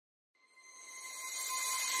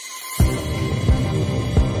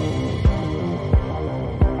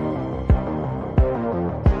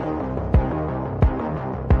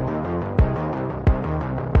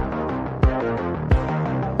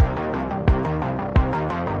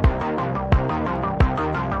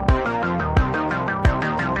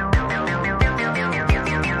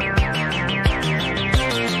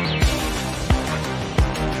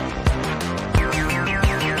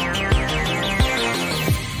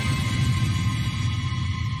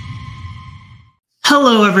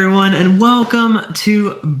Hello, everyone, and welcome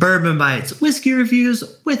to Bourbon Bites, whiskey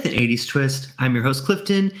reviews with an 80s twist. I'm your host,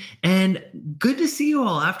 Clifton, and good to see you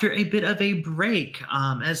all after a bit of a break.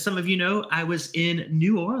 As some of you know, I was in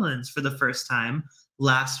New Orleans for the first time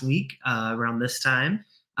last week around this time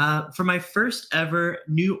for my first ever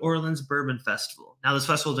New Orleans Bourbon Festival. Now, this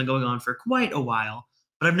festival has been going on for quite a while,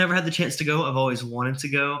 but I've never had the chance to go. I've always wanted to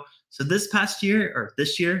go. So this year,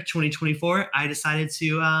 2024, I decided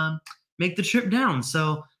to make the trip down.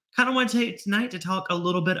 So kind of want to take tonight to talk a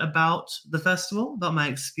little bit about the festival, about my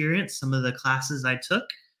experience, some of the classes I took,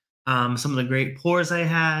 some of the great pours I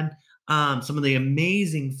had, some of the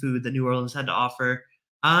amazing food that New Orleans had to offer,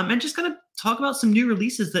 and just kind of talk about some new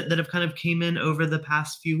releases that have kind of came in over the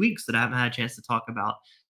past few weeks that I haven't had a chance to talk about.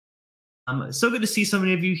 So good to see so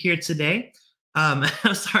many of you here today. I'm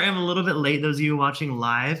sorry I'm a little bit late, those of you watching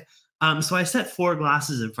live. So I set 4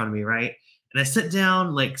 glasses in front of me, right? And I sit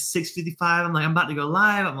down like 6:55. I'm like, I'm about to go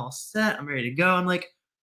live. I'm all set. I'm ready to go. I'm like,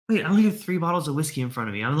 wait, I only have 3 bottles of whiskey in front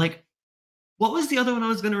of me. I'm like, what was the other one I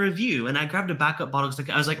was going to review? And I grabbed a backup bottle because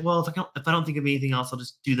I was like, well, if I don't think of anything else, I'll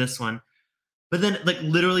just do this one. But then, like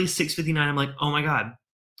literally 6:59, I'm like, oh my god,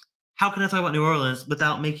 how can I talk about New Orleans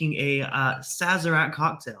without making a Sazerac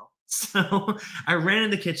cocktail? So I ran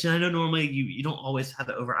in the kitchen. I know normally you don't always have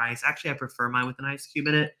it over ice. Actually, I prefer mine with an ice cube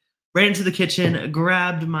in it. Ran into the kitchen,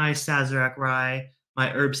 grabbed my Sazerac rye, my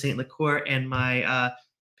Herb Saint liqueur, and my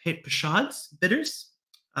Pachad's bitters.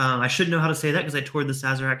 I should know how to say that because I toured the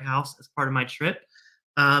Sazerac house as part of my trip.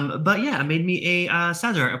 But yeah, I made me a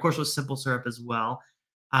Sazerac, of course, with simple syrup as well.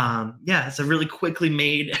 Yeah, it's a really quickly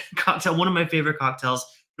made cocktail. One of my favorite cocktails.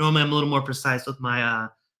 Normally, I'm a little more precise with my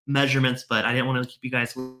measurements, but I didn't want to keep you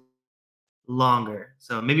guys longer.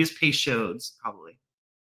 So maybe it's Peychaud's, probably.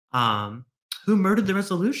 Who murdered the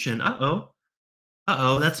resolution? Uh-oh.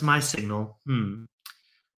 Uh-oh, that's my signal.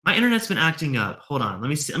 My internet's been acting up. Hold on. Let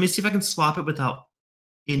me see if I can swap it without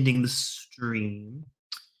ending the stream.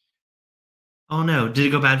 Oh no, did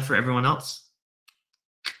it go bad for everyone else?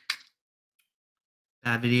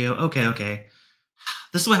 Bad video. Okay.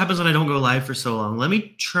 This is what happens when I don't go live for so long. Let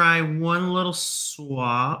me try one little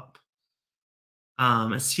swap.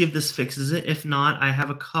 And see if this fixes it. If not, I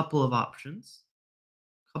have a couple of options.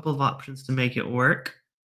 To make it work.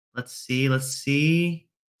 Let's see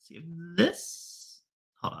if this.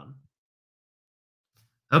 Hold on.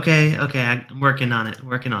 Okay, I'm working on it.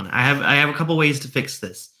 I have a couple ways to fix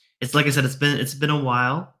this. It's like I said, it's been a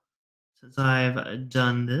while since I've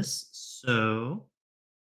done this. So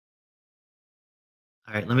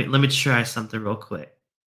all right, let me try something real quick.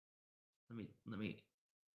 Let me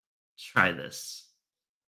try this.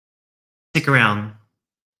 Stick around.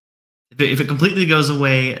 If it completely goes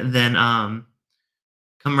away, then come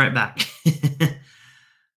right back.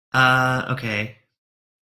 Okay.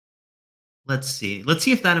 Let's see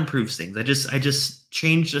if that improves things. I just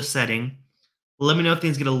changed a setting. Let me know if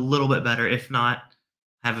things get a little bit better. If not,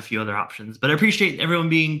 I have a few other options. But I appreciate everyone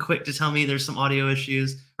being quick to tell me there's some audio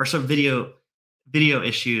issues or some video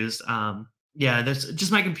issues. Yeah, there's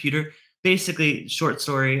just my computer. Basically, short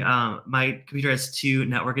story, my computer has 2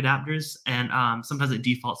 network adapters, and sometimes it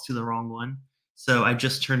defaults to the wrong one. So I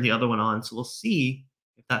just turned the other one on. So we'll see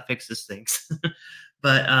if that fixes things.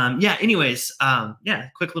 But yeah, anyways, yeah,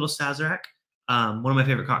 quick little Sazerac, one of my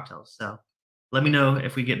favorite cocktails. So let me know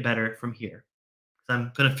if we get better from here. Because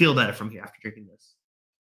I'm going to feel better from here after drinking this.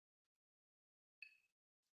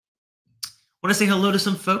 I want to say hello to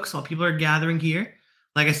some folks while people are gathering here.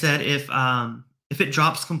 Like I said, if it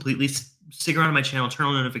drops completely, stick around on my channel, turn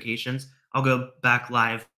on notifications. I'll go back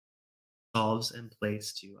live, solves in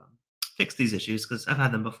place to fix these issues because I've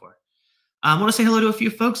had them before. I want to say hello to a few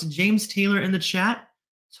folks. James Taylor in the chat.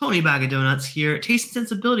 Tony Bag of Donuts here. Taste and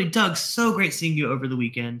Sensibility. Doug, so great seeing you over the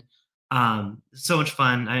weekend. So much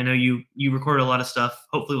fun. I know you recorded a lot of stuff.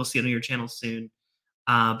 Hopefully we'll see it on your channel soon.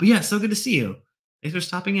 But yeah, so good to see you. Thanks for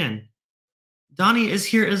stopping in. Donnie is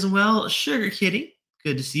here as well. Sugar Kitty.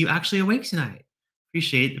 Good to see you actually awake tonight.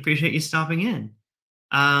 Appreciate you stopping in.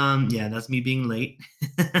 Yeah, that's me being late.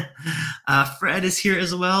 Fred is here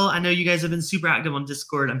as well. I know you guys have been super active on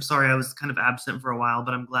Discord. I'm sorry I was kind of absent for a while,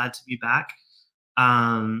 but I'm glad to be back.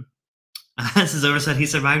 This is Over said he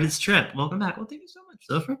survived his trip. Welcome back. Well, thank you so much,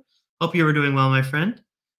 Sofer. Hope you were doing well, my friend.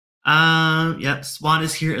 Yep, Swan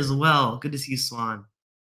is here as well. Good to see you, Swan.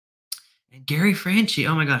 And Gary Franchi.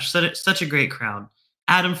 Oh my gosh, such a great crowd.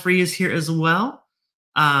 Adam Free is here as well.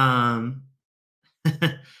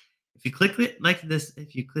 If you click it like this,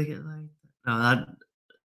 no, that.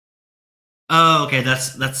 Oh, okay,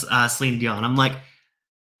 that's Celine Dion. I'm like,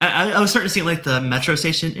 I was starting to see like the metro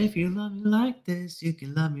station. If you love me like this, you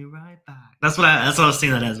can love me right back. That's what I was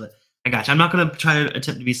seeing that as. But I got you. I'm not gonna try to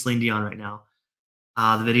attempt to be Celine Dion right now.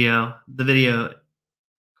 The video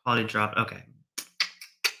quality dropped. Okay.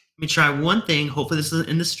 Let me try one thing. Hopefully this is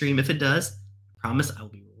in the stream. If it does, I promise I will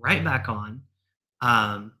be right back on.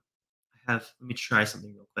 Let me try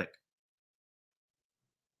something real quick.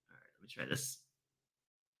 All right, let me try this.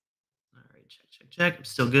 All right, check. I'm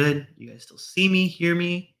still good. You guys still see me, hear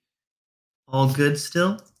me? All good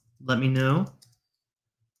still? Let me know.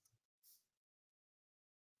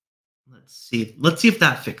 Let's see if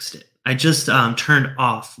that fixed it. I just turned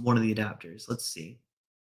off one of the adapters. Let's see.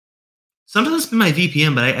 Sometimes it's been my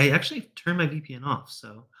VPN, but I actually turned my VPN off.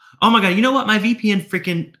 So, oh my god, you know what? My VPN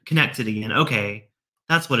freaking connected again. Okay,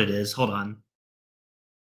 that's what it is. Hold on.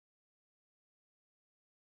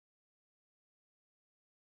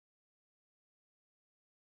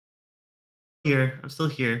 Here, I'm still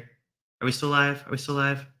here. Are we still live? Are we still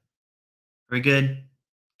live? Are we good?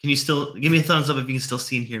 Can you still give me a thumbs up if you can still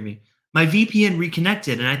see and hear me? My VPN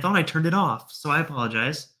reconnected, and I thought I turned it off, so I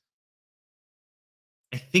apologize.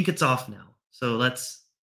 I think it's off now. So let's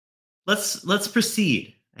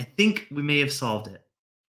proceed. I think we may have solved it.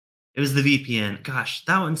 It was the VPN. Gosh,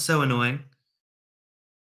 that one's so annoying.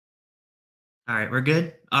 All right, we're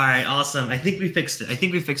good. All right, awesome. I think we fixed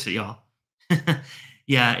it, y'all.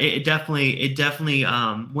 Yeah, it definitely.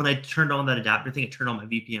 When I turned on that adapter thing, it turned on my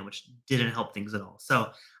VPN, which didn't help things at all.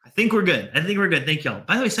 So I think we're good. Thank y'all.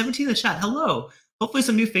 By the way, 17 in the chat. Hello. Hopefully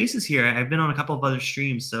some new faces here. I've been on a couple of other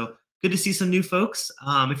streams, so good to see some new folks.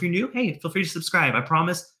 If you're new, hey, feel free to subscribe. I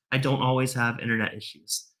promise I don't always have internet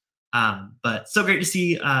issues. But so great to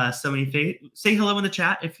see so many faces. Say hello in the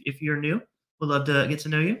chat if you're new. Would love to get to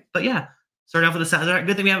know you. But yeah, start off with a Sazerac.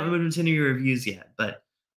 Good thing we haven't moved into any reviews yet. But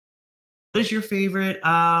what is your favorite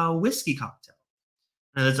whiskey cocktail?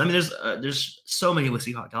 There's so many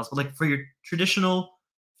whiskey cocktails, but like for your traditional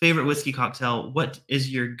favorite whiskey cocktail, what is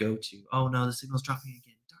your go-to? Oh no, the signal's dropping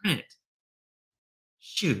again. Darn it.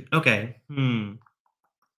 Shoot. Okay.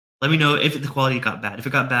 Let me know if the quality got bad. If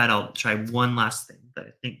it got bad, I'll try one last thing that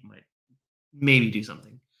I think might maybe do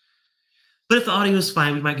something. But if the audio is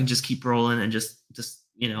fine, we might can just keep rolling and just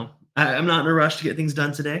I'm not in a rush to get things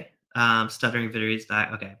done today. Stuttering video is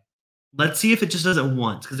back. Okay. Let's see if it just does it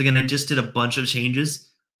once, because again, I just did a bunch of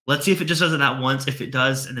changes. Let's see if it just does it that once. If it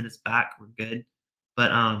does, and then it's back, we're good.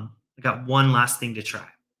 But I got one last thing to try,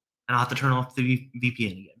 and I'll have to turn off the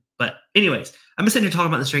VPN again. But anyways, I'm just sitting here talking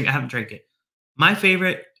about this drink. I haven't drank it. My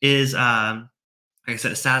favorite is, like I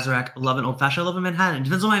said, a Sazerac. I love an old fashioned. I love a Manhattan. It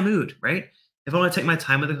depends on my mood, right? If I want to take my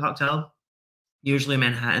time with a cocktail, usually a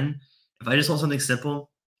Manhattan. If I just want something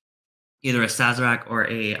simple, either a Sazerac or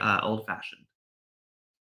a old fashioned.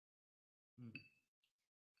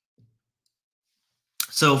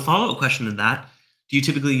 So, follow-up question to that: do you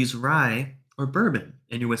typically use rye or bourbon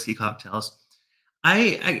in your whiskey cocktails?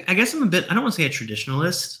 I guess I'm a bit. I don't want to say a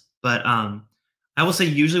traditionalist, but I will say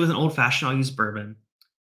usually with an old fashioned I'll use bourbon.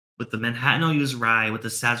 With the Manhattan I'll use rye. With the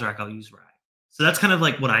Sazerac I'll use rye. So that's kind of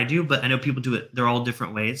like what I do, but I know people do it. They're all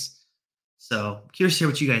different ways. So curious to hear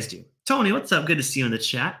what you guys do. Tony, what's up? Good to see you in the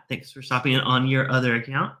chat. Thanks for stopping in on your other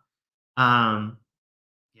account.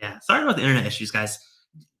 Yeah, sorry about the internet issues, guys.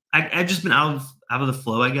 I've just been out of the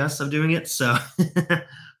flow, I guess, of doing it. So,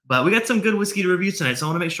 but we got some good whiskey to review tonight, so I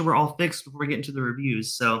want to make sure we're all fixed before we get into the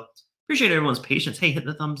reviews. So, appreciate everyone's patience. Hey, hit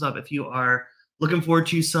the thumbs up if you are looking forward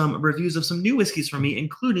to some reviews of some new whiskeys from me,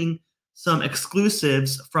 including some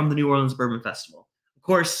exclusives from the New Orleans Bourbon Festival. Of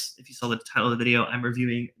course, if you saw the title of the video, I'm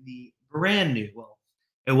reviewing the brand new. Well,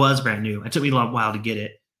 it was brand new. It took me a while to get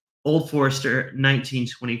it. Old Forester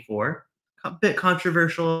 1924. A bit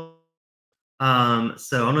controversial. So I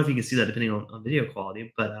don't know if you can see that depending on video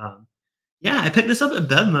quality, but yeah, I picked this up at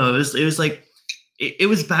Bevmo. It was like it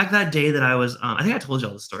was back that day that I was I think I told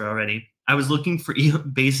y'all the story already. I was looking for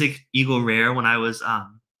basic Eagle Rare when I was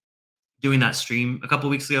doing that stream a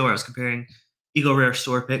couple weeks ago where I was comparing Eagle Rare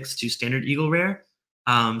store picks to standard Eagle Rare.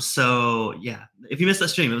 So yeah, if you missed that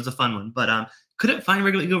stream, it was a fun one, but couldn't find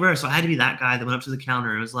regular Eagle Rare, so I had to be that guy that went up to the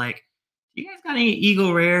counter and was like, "You guys got any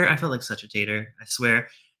Eagle Rare?" I felt like such a tater, I swear.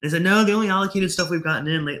 They said, "No, the only allocated stuff we've gotten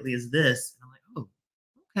in lately is this." And I'm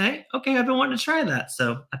like, "Oh, okay, I've been wanting to try that."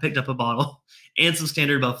 So I picked up a bottle and some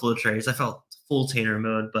standard Buffalo trays. I felt full tater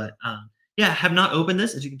mode, but yeah, have not opened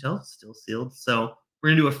this. As you can tell, it's still sealed. So we're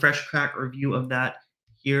going to do a fresh crack review of that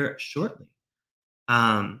here shortly. But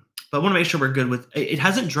I want to make sure we're good with it. It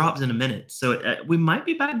hasn't dropped in a minute, so we might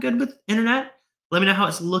be back good with internet. Let me know how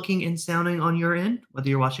it's looking and sounding on your end, whether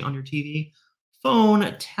you're watching on your TV,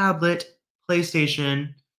 phone, tablet,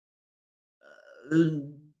 PlayStation,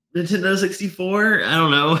 Nintendo 64? I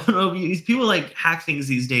don't know. I don't know. People like hack things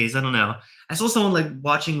these days. I don't know. I saw someone like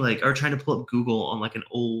watching like or trying to pull up Google on like an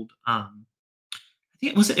old I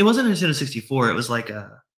think it wasn't a Nintendo 64. It was like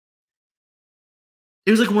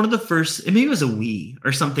one of the first maybe it was a Wii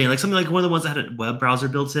or something like one of the ones that had a web browser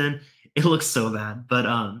built in. It looks so bad. But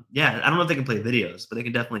yeah, I don't know if they can play videos, but they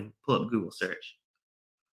can definitely pull up Google search.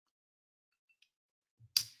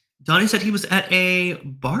 Donnie said he was at a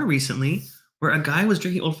bar recently where a guy was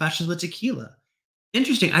drinking old fashions with tequila.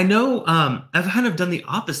 Interesting. I know I've kind of done the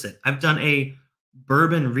opposite. I've done a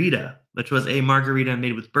bourbon Rita, which was a margarita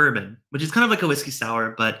made with bourbon, which is kind of like a whiskey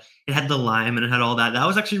sour, but it had the lime and it had all that. That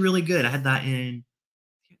was actually really good. I had that in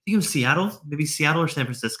I think it was Seattle, maybe Seattle or San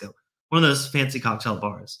Francisco. One of those fancy cocktail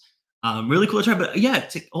bars. Really cool to try, but yeah,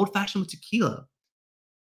 old fashioned with tequila.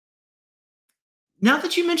 Now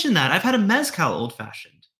that you mentioned that, I've had a mezcal old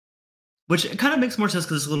fashioned, which kind of makes more sense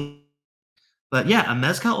because it's a little. But yeah, a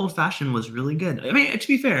mezcal old fashioned was really good. I mean, to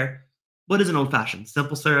be fair, what is an old fashioned?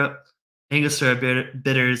 Simple syrup, Angus syrup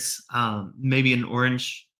bitters, maybe an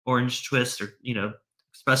orange twist, or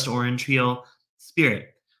espresso orange peel,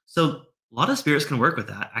 spirit. So a lot of spirits can work with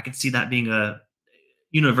that. I could see that being a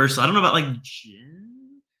universal. I don't know about like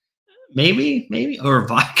gin, maybe or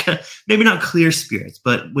vodka. Maybe not clear spirits,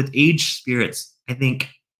 but with aged spirits, I think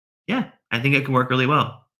it can work really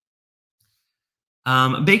well.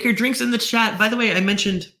 Baker Drinks in the chat. By the way, I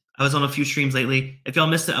mentioned I was on a few streams lately. If y'all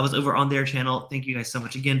missed it, I was over on their channel. Thank you guys so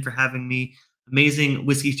much again for having me. Amazing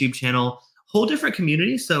Whiskey Tube channel. Whole different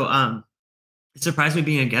community. So it surprised me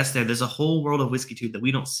being a guest there. There's a whole world of Whiskey Tube that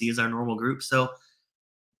we don't see as our normal group. So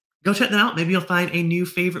go check that out. Maybe you'll find a new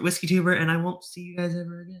favorite Whiskey Tuber, and I won't see you guys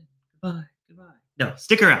ever again. Goodbye. Goodbye. No,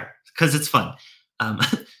 stick around because it's fun. Um,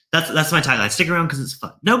 that's my tagline. Stick around because it's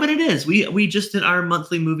fun. No, but it is. We just did our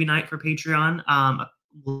monthly movie night for Patreon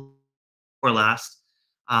or last,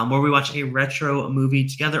 where we watch a retro movie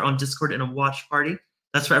together on Discord in a watch party.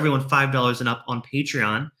 That's for everyone $5 and up on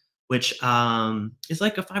Patreon, which is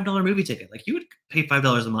like a $5 movie ticket. Like you would pay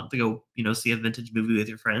 $5 a month to go, see a vintage movie with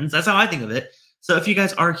your friends. That's how I think of it. So if you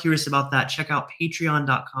guys are curious about that, check out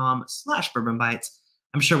patreon.com/bourbonbites.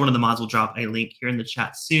 I'm sure one of the mods will drop a link here in the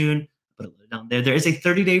chat soon. Put it down there. There is a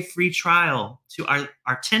 30-day free trial to our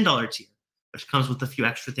 $10 tier, which comes with a few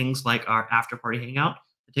extra things like our after party hangout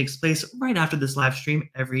that takes place right after this live stream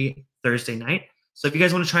every Thursday night. So if you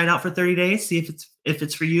guys want to try it out for 30 days, see if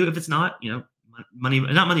it's for you. If it's not, not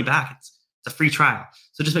money back. It's a free trial.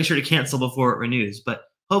 So just make sure to cancel before it renews. But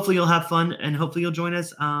hopefully you'll have fun and hopefully you'll join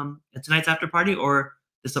us at tonight's after party or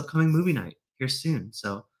this upcoming movie night here soon.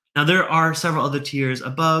 So now there are several other tiers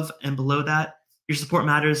above and below that. Your support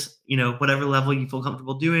matters, whatever level you feel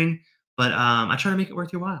comfortable doing. But I try to make it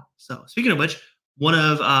worth your while. So speaking of which, one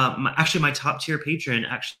of my top tier patron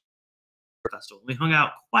festival. We hung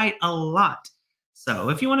out quite a lot. So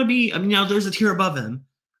if you want to be, there's a tier above him.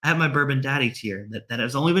 I have my Bourbon Daddy tier that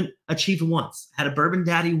has only been achieved once. I had a Bourbon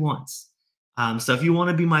Daddy once. So if you want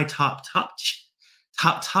to be my top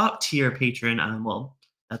tier patron, well,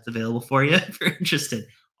 that's available for you if you're interested.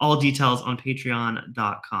 All details on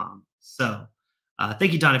patreon.com. So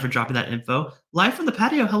thank you, Donnie, for dropping that info. Live from the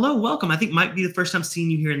patio. Hello, welcome. I think might be the first time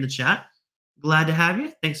seeing you here in the chat. Glad to have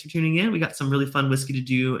you. Thanks for tuning in. We got some really fun whiskey to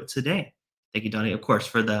do today. Thank you, Donnie, of course,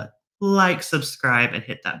 for the like, subscribe, and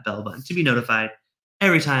hit that bell button to be notified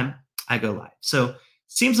every time I go live. So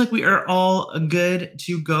seems like we are all good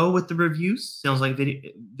to go with the reviews. Sounds like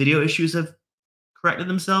video issues have corrected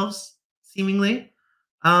themselves, seemingly.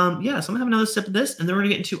 So I'm gonna have another sip of this, and then we're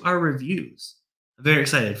gonna get into our reviews. I'm very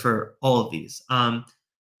excited for all of these. Two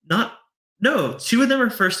of them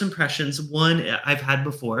are first impressions. One I've had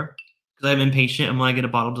before because I'm impatient, and when I get a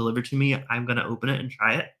bottle delivered to me, I'm gonna open it and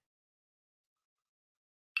try it.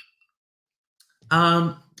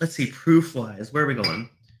 Let's see, proof-wise, where are we going?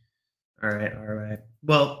 All right.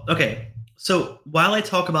 Well, okay. So while I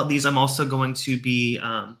talk about these, I'm also going to be.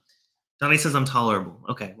 Donnie says I'm tolerable.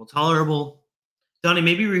 Okay, well, tolerable. Donnie,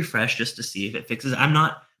 maybe refresh just to see if it fixes it. I'm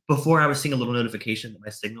not. Before I was seeing a little notification that my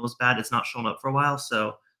signal was bad. It's not showing up for a while,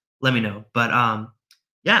 so let me know. But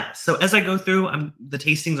so as I go through the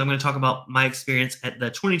tastings, I'm going to talk about my experience at the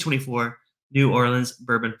 2024 New Orleans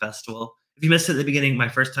Bourbon Festival. If you missed it at the beginning, my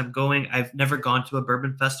first time going, I've never gone to a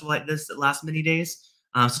bourbon festival like this that lasts many days.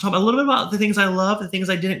 So talk a little bit about the things I love, the things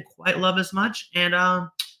I didn't quite love as much, and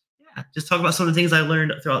just talk about some of the things I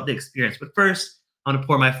learned throughout the experience. But first, I want to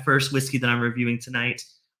pour my first whiskey that I'm reviewing tonight.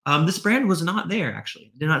 This brand was not there,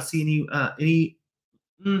 actually. I did not see any.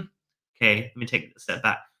 Okay, let me take a step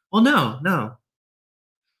back. Well, no.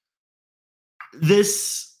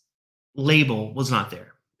 This label was not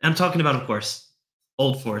there. I'm talking about, of course,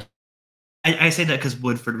 Old Forester. I say that because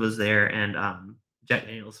Woodford was there and, Jack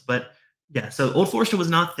Daniels, but yeah, so Old Forester was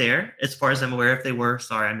not there as far as I'm aware. If they were,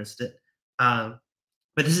 sorry, I missed it. Um,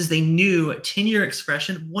 but this is the new 10-year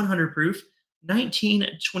expression, 100 proof,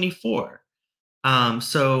 1924.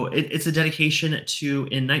 So it's a dedication to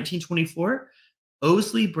in 1924,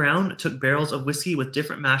 Osley Brown took barrels of whiskey with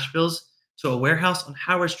different mash bills to a warehouse on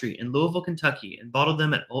Howard Street in Louisville, Kentucky, and bottled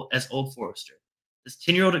them as Old Forester. This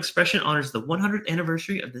 10-year-old expression honors the 100th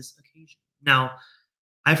anniversary of this occasion. Now,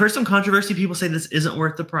 I've heard some controversy. People say this isn't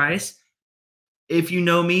worth the price. If you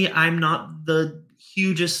know me, I'm not the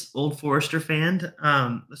hugest Old Forester fan.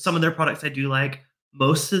 Some of their products I do like.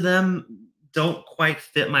 Most of them don't quite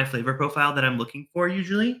fit my flavor profile that I'm looking for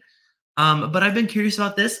usually. But I've been curious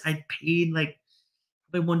about this. I paid like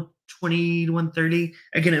probably 120 to 130.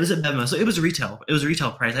 Again, it was at Bevmo, so it was retail. It was a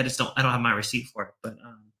retail price. I don't have my receipt for it, but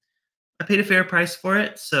I paid a fair price for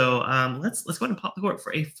it. So let's go ahead and pop the cork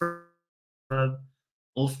for a uh,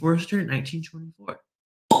 Old Forester 1924.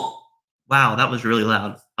 Wow, that was really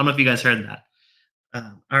loud. I don't know if you guys heard that.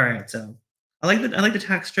 All right, so I like the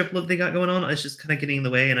tack strip look they got going on. It's just kind of getting in the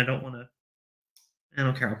way, and I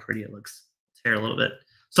don't care how pretty it looks. Tear a little bit.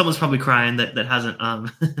 Someone's probably crying that hasn't.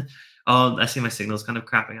 Oh, I see my signal's kind of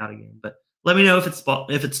crapping out again. But let me know if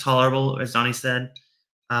it's tolerable, as Donnie said.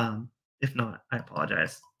 If not, I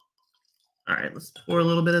apologize. All right, let's pour a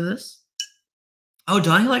little bit of this. Oh,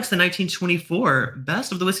 Donnie likes the 1924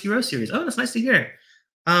 Best of the Whiskey Row series. Oh, that's nice to hear.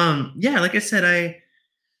 Yeah, like I said,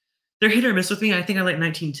 they're hit or miss with me. I think I like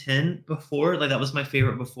 1910 before. Like that was my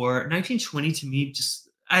favorite before. 1920 to me, just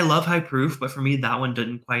I love high proof, but for me that one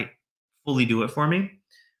didn't quite fully do it for me.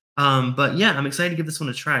 But yeah, I'm excited to give this one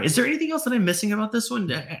a try. Is there anything else that I'm missing about this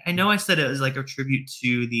one? I know I said it was like a tribute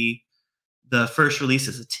to the first release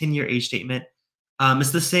as a 10-year age statement.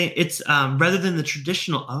 It's the same. It's rather than the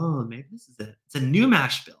traditional. Oh, maybe this is it. It's a new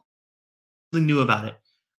mash bill. Something new about it.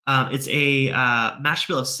 It's a mash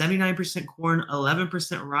bill of 79% corn,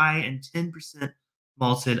 11% rye, and 10%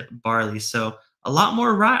 malted barley. So a lot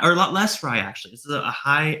more rye, or a lot less rye actually. This is a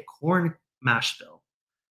high corn mash bill.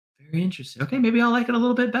 Very interesting. Okay, maybe I'll like it a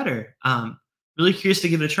little bit better. Really curious to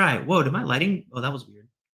give it a try. Whoa, did my lighting? Oh, that was weird.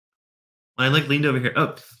 When I like leaned over here.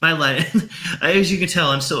 Oh, my light. As you can tell,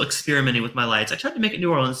 I'm still experimenting with my lights. I tried to make it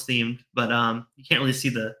New Orleans themed, but you can't really see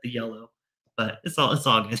the yellow. But it's all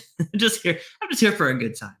good. I'm just here for a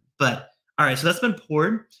good time. But all right, so that's been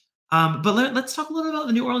poured. But let's talk a little about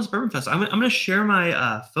the New Orleans Bourbon Festival. I'm going to share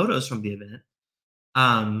my photos from the event.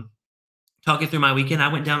 Um, Talking through my weekend, I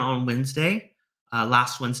went down on Wednesday,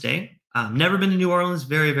 last Wednesday. Never been to New Orleans,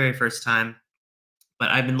 very, very first time. But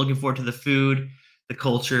I've been looking forward to the food, the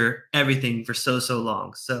culture, everything for so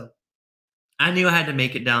long. So I knew I had to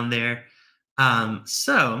make it down there.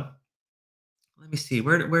 So let me see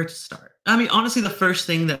where to start. I mean, honestly, the first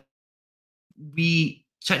thing that we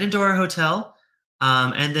checked into our hotel,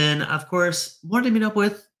 and then of course wanted to meet up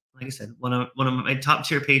with, like I said, one of my top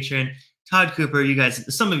tier patron, Todd Cooper. You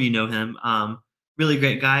guys, some of you know him. Really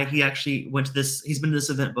great guy. He actually went to this. He's been to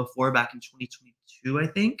this event before, back in 2022, I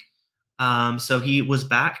think. So he was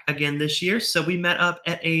back again this year. So we met up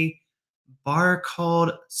at a bar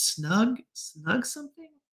called Snug something.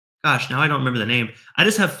 Gosh, now I don't remember the name. I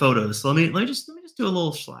just have photos. So let me just do a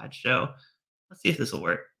little slideshow. Let's see if this will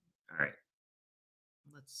work. All right.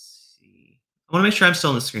 Let's see. I want to make sure I'm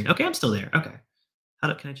still on the screen. Okay, I'm still there. Okay.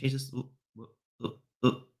 Can I change this? Ooh, ooh, ooh,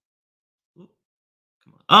 ooh, ooh.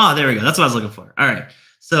 Come on. Oh, there we go. That's what I was looking for. All right.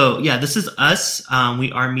 So yeah, this is us.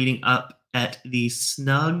 We are meeting up at the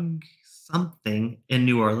Snug something in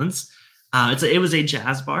New Orleans. It was a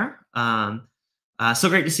jazz bar. So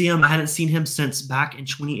great to see him. I hadn't seen him since back in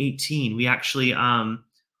 2018.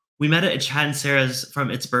 We met at Chad and Sarah's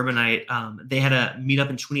from It's Bourbon Night. They had a meetup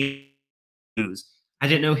in 2018. I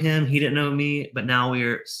didn't know him. He didn't know me, but now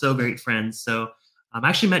we're so great friends. So I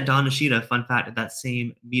actually met Don Nishida, fun fact, at that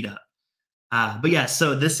same meetup. But yeah,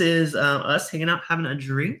 so this is us hanging out, having a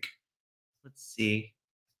drink. Let's see.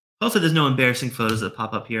 Hopefully there's no embarrassing photos that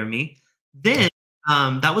pop up here of me. Then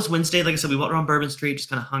that was Wednesday. Like I said, we walked around Bourbon Street, just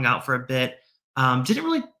kind of hung out for a bit. Didn't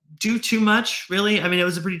really do too much, really. I mean, it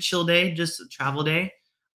was a pretty chill day, just a travel day.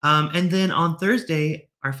 And then on Thursday,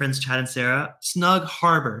 our friends Chad and Sarah, Snug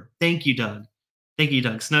Harbor. Thank you, Doug. Thank you,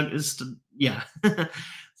 Doug. Snug is, yeah.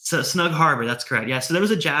 So Snug Harbor, that's correct. Yeah. So there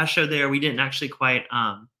was a jazz show there. We didn't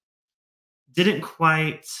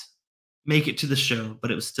quite make it to the show,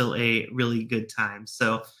 but it was still a really good time.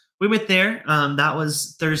 So we went there. That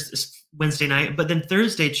was Wednesday night. But then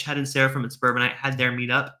Thursday, Chad and Sarah from It's Bourbon Night had their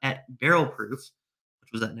meetup at Barrel Proof,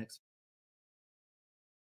 which was that next.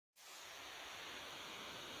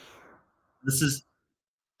 This is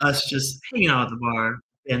us just hanging out at the bar.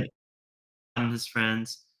 And and his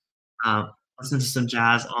friends, listen to some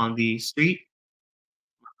jazz on the street.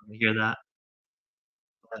 You hear that?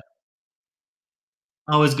 But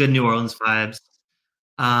always good New Orleans vibes.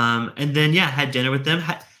 And then, yeah, had dinner with them.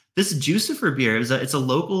 Had this Jucifer beer, it's a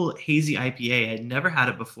local hazy IPA. I'd never had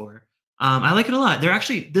it before. I like it a lot. They're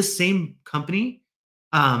actually this same company,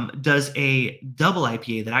 does a double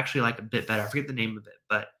IPA that I actually like a bit better. I forget the name of it,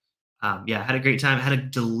 but, yeah, had a great time. Had a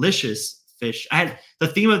delicious fish. I had the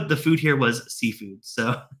theme of the food here was seafood,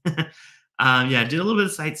 so, yeah, did a little bit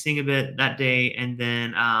of sightseeing a bit that day, and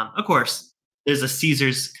then, of course, there's a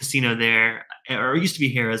Caesars casino there, or it used to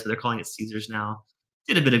be Harrah's, but they're calling it Caesars now.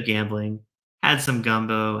 Did a bit of gambling, had some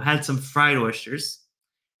gumbo, had some fried oysters,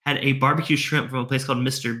 had a barbecue shrimp from a place called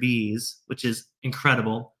Mr. B's, which is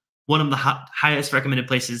incredible. One of the highest recommended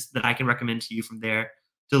places that I can recommend to you from there.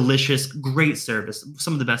 Delicious, great service,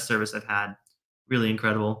 some of the best service I've had. Really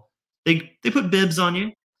incredible. They put bibs on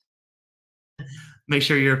you, make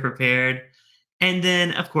sure you're prepared. And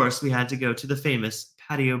then, of course, we had to go to the famous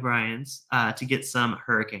Patty O'Brien's to get some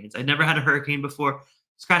hurricanes. I'd never had a hurricane before.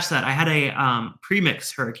 Scratch that. I had a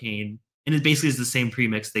premix hurricane, and it basically is the same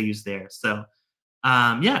premix they use there. So,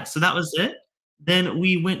 yeah, so that was it. Then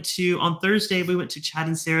we went to on Thursday. We went to Chad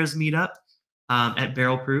and Sarah's meetup at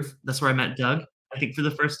Barrel Proof. That's where I met Doug. I think for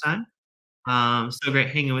the first time. So great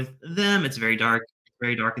hanging with them. It's very dark. It's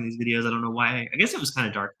very dark in these videos. I don't know why. I guess it was kind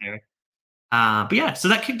of dark there. But yeah, so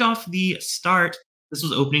that kicked off the start. This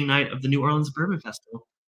was opening night of the New Orleans Bourbon Festival.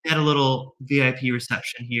 They had a little VIP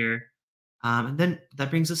reception here. And then that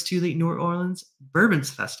brings us to the New Orleans Bourbons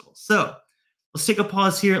Festival. So let's take a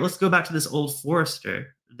pause here. Let's go back to this Old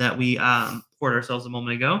Forester that we poured ourselves a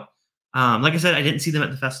moment ago. Like I said, I didn't see them at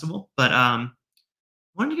the festival, but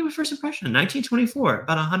wanted to give a first impression. 1924,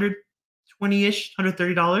 about 120-ish,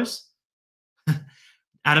 $130.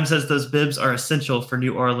 Adam says those bibs are essential for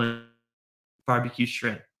New Orleans barbecue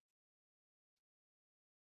shrimp.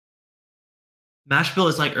 Mash bill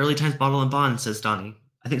is like early times bottle and bond, says Donnie.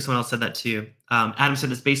 I think someone else said that too. Adam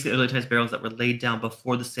said it's basically early times barrels that were laid down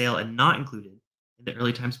before the sale and not included in the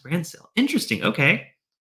early times brand sale. Interesting. Okay.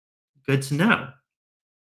 Good to know.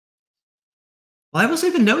 Well, I will say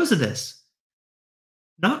the nose of this.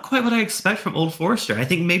 Not quite what I expect from Old Forester. I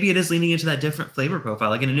think maybe it is leaning into that different flavor profile.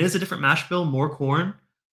 Like, and it is a different mash bill, more corn,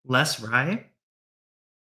 less rye.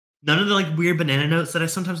 None of the like weird banana notes that I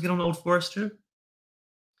sometimes get on Old Forester.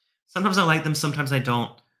 Sometimes I like them, sometimes I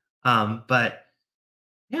don't. But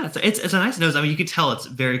yeah, it's a nice nose. I mean, you could tell it's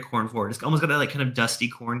very corn forward. It's almost got that like kind of dusty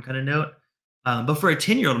corn kind of note. But for a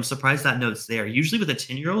 10-year-old, I'm surprised that note's there. Usually with a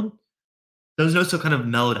 10-year-old, those notes are kind of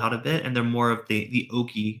mellowed out a bit, and they're more of the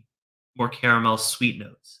oaky, more caramel sweet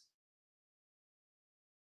notes.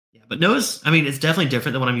 Yeah, but nose, I mean, it's definitely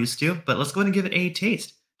different than what I'm used to. But let's go ahead and give it a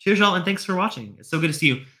taste. Cheers, y'all, and thanks for watching. It's so good to see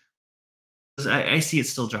you. I see it's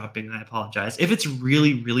still dropping. I apologize. If it's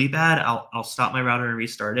really, really bad, I'll stop my router and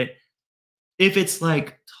restart it. If it's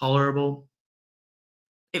like tolerable,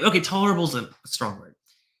 okay, tolerable is a strong word.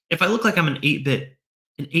 If I look like I'm an 8-bit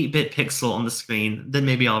pixel on the screen, then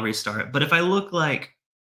maybe I'll restart. But if I look like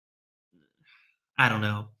I don't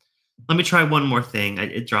know, let me try one more thing.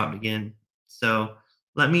 It dropped again. So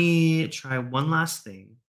let me try one last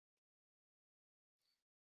thing.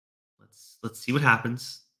 Let's see what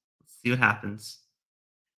happens. Let's see what happens.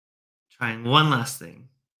 Trying one last thing.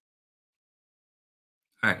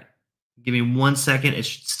 All right. Give me 1 second. It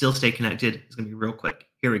should still stay connected. It's gonna be real quick.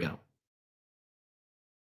 Here we go.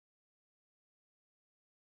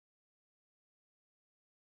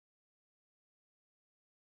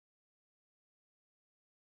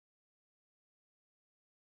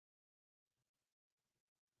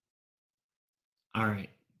 All right.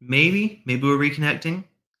 Maybe we're reconnecting.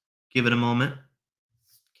 Give it a moment.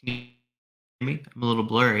 Can you hear me? I'm a little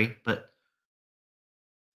blurry, but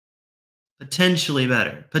potentially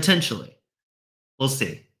better. Potentially. We'll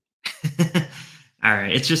see. All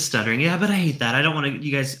right. It's just stuttering. Yeah, but I hate that. I don't want to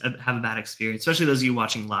you guys have a bad experience, especially those of you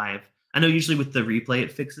watching live. I know usually with the replay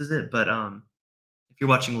it fixes it, but if you're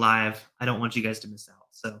watching live, I don't want you guys to miss out.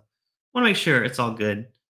 So I want to make sure it's all good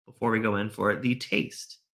before we go in for the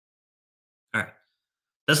taste. All right.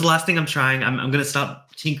 That's the last thing I'm trying. I'm gonna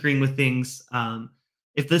stop tinkering with things.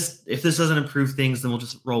 If this doesn't improve things, then we'll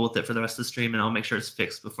just roll with it for the rest of the stream, and I'll make sure it's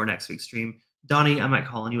fixed before next week's stream. Donnie, I might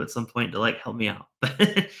call on you at some point to like help me out.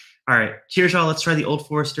 All right, cheers, y'all. Let's try the Old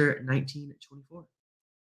Forester 1924.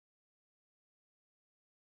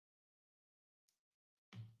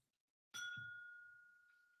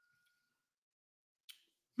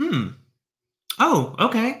 Hmm. Oh,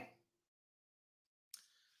 okay.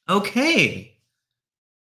 Okay.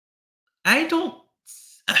 I don't.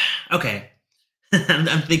 Okay.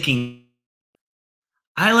 I'm thinking.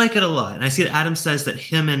 I like it a lot, and I see that Adam says that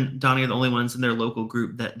him and Donnie are the only ones in their local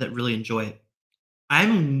group that really enjoy it.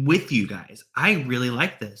 I'm with you guys. I really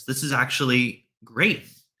like this. This is actually great.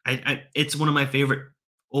 It's one of my favorite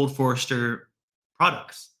Old Forester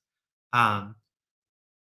products. Um,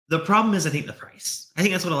 the problem is, I think the price. I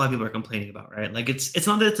think that's what a lot of people are complaining about, right? Like it's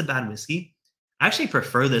not that it's a bad whiskey. I actually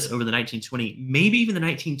prefer this over the 1920, maybe even the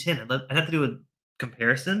 1910. I'd have to do a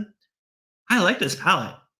comparison. I like this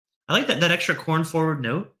palette. I like that extra corn forward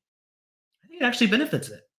note. I think it actually benefits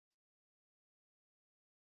it.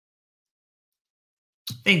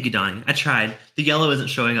 Thank you, Donnie. I tried. The yellow isn't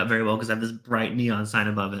showing up very well because I have this bright neon sign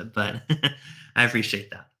above it, but I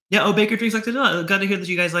appreciate that. Yeah. Oh, Baker drinks like it. Glad to hear that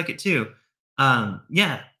you guys like it too.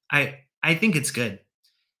 Yeah, I think it's good.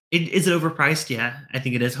 Is it overpriced? Yeah, I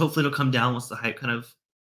think it is. Hopefully, it'll come down once the hype kind of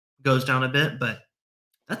goes down a bit. But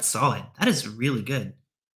that's solid. That is really good.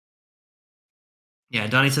 Yeah,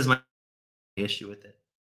 Donnie says my issue with it.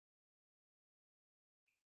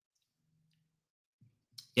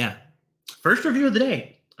 Yeah. First review of the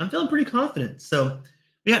day. I'm feeling pretty confident. So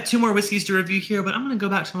we got two more whiskeys to review here, but I'm going to go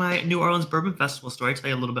back to my New Orleans Bourbon Festival story, tell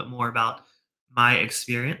you a little bit more about my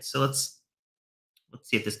experience. So let's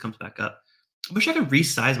see if this comes back up. I wish I could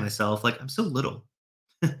resize myself. Like I'm so little.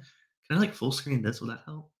 Can I like full screen this? Will that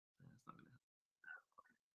help?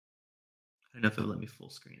 I don't know if it will let me full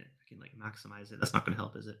screen it. I can like maximize it. That's not going to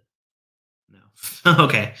help, is it? No.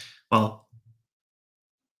 Okay. Well,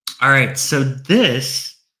 all right. So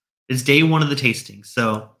this is day one of the tasting.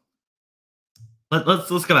 So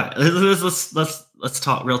let's go back. Let's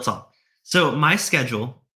talk real talk. So my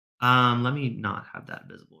schedule. Let me not have that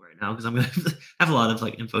visible right now because I'm gonna have a lot of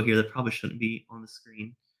like info here that probably shouldn't be on the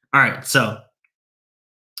screen. All right, so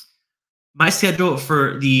my schedule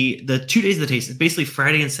for the 2 days of the taste is basically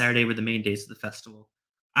Friday and Saturday were the main days of the festival.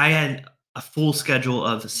 I had a full schedule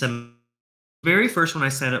of some. Very first one I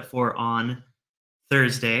signed up for on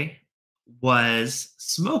Thursday was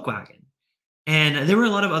Smoke Wagon. And there were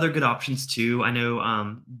a lot of other good options too. I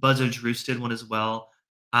know Buzzards Roost did one as well.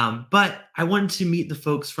 But I wanted to meet the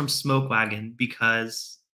folks from Smoke Wagon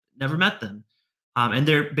because never met them. And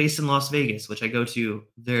they're based in Las Vegas, which I go to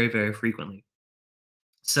very, very frequently.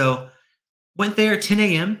 So went there 10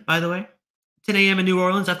 a.m., by the way. 10 a.m. in New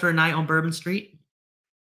Orleans after a night on Bourbon Street.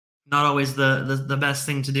 Not always the best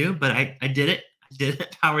thing to do, but I did it. I did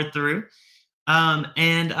it, powered through.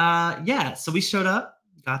 Yeah, so we showed up,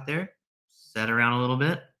 got there, sat around a little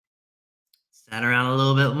bit, sat around a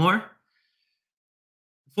little bit more.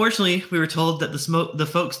 Fortunately, we were told that the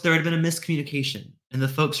folks there had been a miscommunication, and the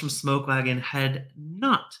folks from Smoke Wagon had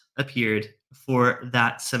not appeared for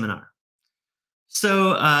that seminar.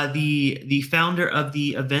 So the founder of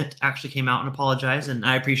the event actually came out and apologized, and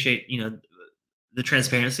I appreciate the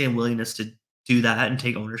transparency and willingness to do that and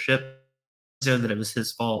take ownership. So that it was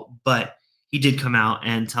his fault, but he did come out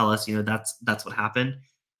and tell us, that's what happened.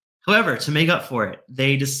 However, to make up for it,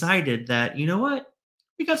 they decided that what,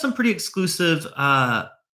 we got some pretty exclusive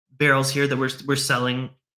barrels here that we're selling,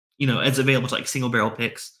 as available to like single barrel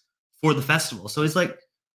picks for the festival. So he's like,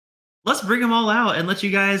 let's bring them all out and let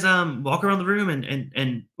you guys walk around the room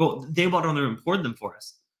and well, they walked around the room and poured them for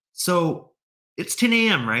us. So it's 10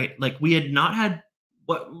 a.m., right? Like we had not had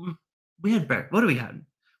what we had bread. What do we have?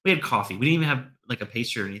 We had coffee. We didn't even have like a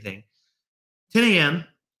pastry or anything. 10 a.m.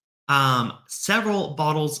 Several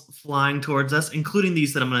bottles flying towards us, including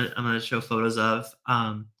these that I'm gonna show photos of.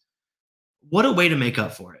 What a way to make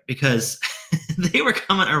up for it because they were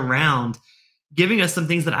coming around giving us some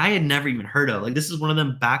things that I had never even heard of. Like this is one of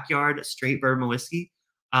them, Backyard Straight Bourbon Whiskey.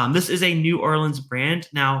 This is a New Orleans brand.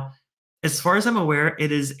 Now, as far as I'm aware,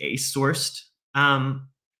 it is a sourced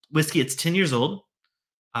whiskey. It's 10 years old,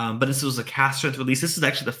 but this was a cast strength release. This is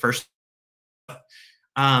actually the first.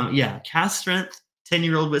 Yeah, cast strength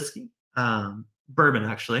 10-year-old whiskey, bourbon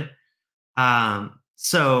actually.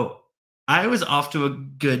 So I was off to a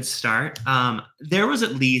good start. There was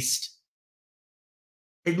at least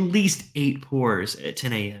 8 pours at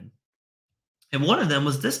 10 a.m. And one of them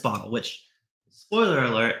was this bottle, which, spoiler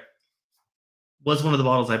alert, was one of the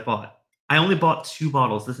bottles I bought. I only bought 2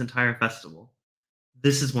 bottles this entire festival.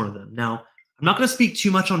 This is one of them. Now, I'm not going to speak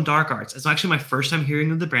too much on Dark Arts. It's actually my first time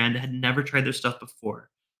hearing of the brand. I had never tried their stuff before.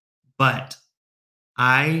 But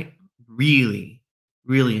I really,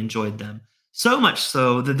 really enjoyed them. So much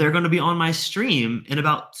so that they're going to be on my stream in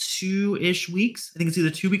about 2-ish weeks. I think it's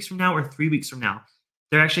either 2 weeks from now or 3 weeks from now.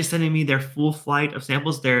 They're actually sending me their full flight of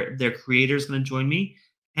samples. Their creator is going to join me.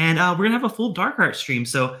 And we're going to have a full Dark Art stream.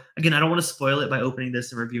 So again, I don't want to spoil it by opening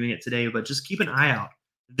this and reviewing it today, but just keep an eye out.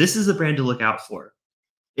 This is a brand to look out for.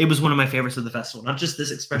 It was one of my favorites of the festival. Not just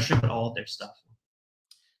this expression, but all of their stuff.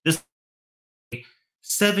 This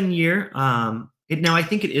 7 year. Now I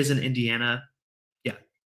think it is in Indiana. Yeah,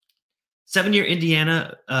 7 year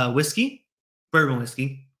Indiana whiskey, bourbon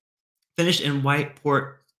whiskey, finished in white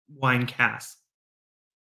port wine cask.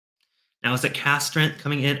 Now it's at cask strength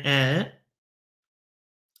coming in at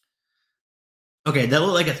okay. That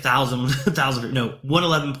looked like a thousand, thousand. No,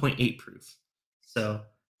 111.8 proof. So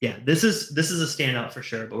yeah, this is a standout for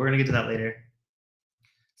sure. But we're gonna get to that later.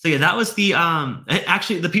 So yeah, that was the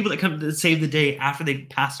actually the people that come to save the day after they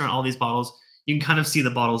passed around all these bottles. You can kind of see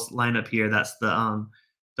the bottles lined up here. That's the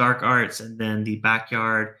dark arts, and then the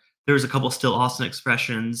backyard. There's a couple still Austin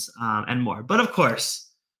expressions and more. But of course,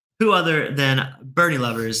 who other than Bernie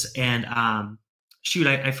Lovers and shoot,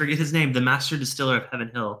 I forget his name, the master distiller of Heaven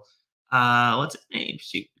Hill. What's his name?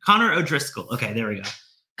 Shoot, Connor O'Driscoll. Okay, there we go.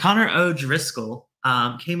 Connor O'Driscoll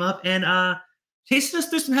came up and tasted us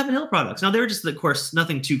through some Heaven Hill products. Now they were just, of course,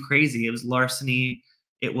 nothing too crazy. It was larceny.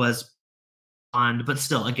 It was bond, but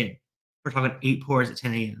still, again, we're talking 8 pours at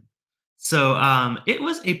 10 a.m. So it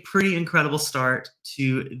was a pretty incredible start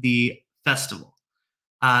to the festival.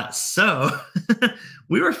 So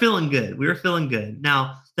we were feeling good. We were feeling good.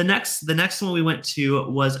 Now the next one we went to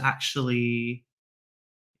was actually,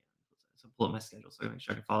 so pull up my schedule so I can make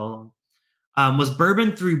sure I can follow along. Was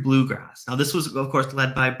Bourbon Through Bluegrass. Now this was of course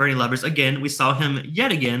led by Bernie Lovers. Again, we saw him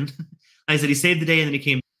yet again. Like I said, he saved the day and then he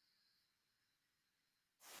came.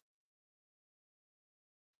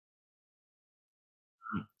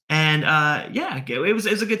 And yeah, it was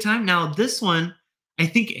a good time. Now this one, I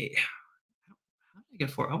think. How did I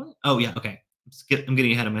get four? Oh yeah, okay. I'm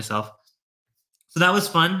getting ahead of myself. So that was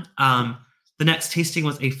fun. The next tasting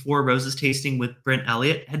was a Four Roses tasting with Brent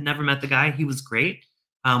Elliott. Had never met the guy. He was great.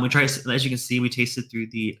 We tried, as you can see, we tasted through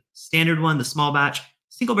the standard one, the small batch,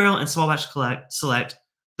 single barrel, and small batch select.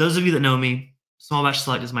 Those of you that know me, small batch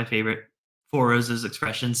select is my favorite Four Roses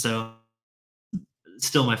expression. So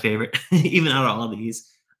still my favorite, even out of all of these.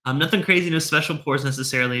 Nothing crazy, no special pours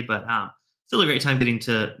necessarily, but still a great time getting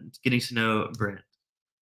to know Brent.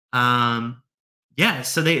 Yeah,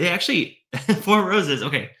 so they actually Four Roses.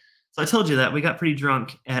 Okay, so I told you that we got pretty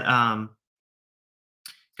drunk at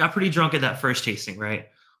that first tasting, right?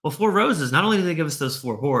 Well, Four Roses. Not only did they give us those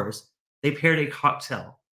four pours, they paired a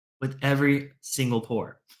cocktail with every single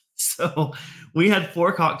pour. So we had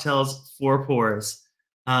four cocktails, four pours.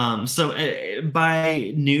 So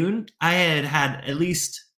by noon, I had had at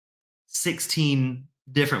least 16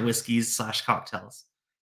 different whiskeys slash cocktails.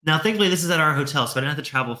 Now, thankfully, this is at our hotel, so I didn't have to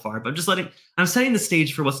travel far. But I'm setting the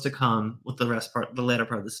stage for what's to come with the later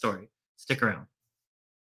part of the story. Stick around.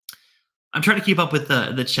 I'm trying to keep up with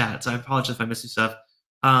the chat, so I apologize if I miss you stuff.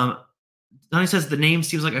 Donnie says the name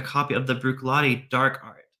seems like a copy of the Bruichladdich Dark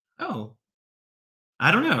Art. Oh,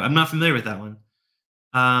 I don't know. I'm not familiar with that one.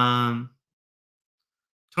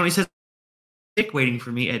 Tony says, "Pick waiting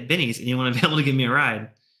for me at Benny's. Anyone available to give me a ride?"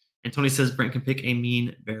 And Tony says Brent can pick a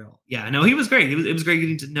mean barrel. Yeah, no, he was great. It was great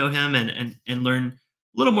getting to know him and learn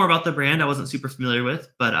a little more about the brand I wasn't super familiar with.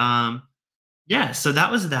 But yeah, so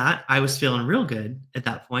that was that. I was feeling real good at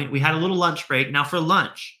that point. We had a little lunch break. Now for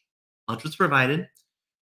lunch was provided.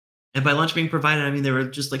 And by lunch being provided, I mean they were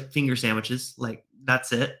just like finger sandwiches. Like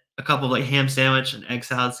that's it. A couple of like ham sandwich, an egg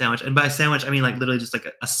salad sandwich. And by sandwich, I mean like literally just like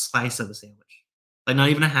a slice of a sandwich. Like not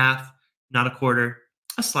even a half, not a quarter,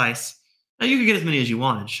 a slice. Now you could get as many as you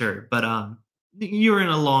wanted, sure. But you were in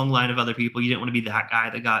a long line of other people. You didn't want to be that guy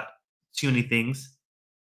that got too many things.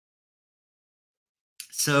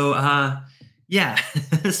 So yeah.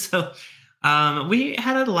 So we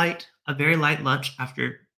had a very light lunch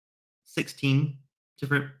after 16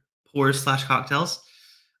 different pours slash cocktails.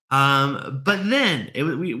 But then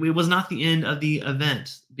it was not the end of the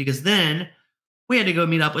event because then we had to go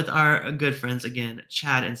meet up with our good friends again,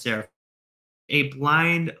 Chad and Sarah, a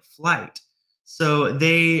blind flight. So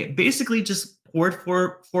they basically just poured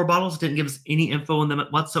four bottles, didn't give us any info on them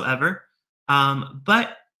whatsoever.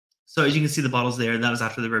 But so as you can see the bottles there, that was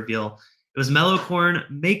after the reveal. It was Mellow Corn,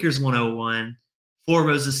 Maker's 101, Four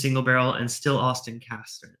Roses Single Barrel, and Still Austin Cask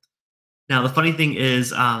Strength. Now, the funny thing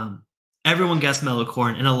is everyone guessed Mellow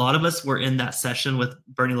Corn, and a lot of us were in that session with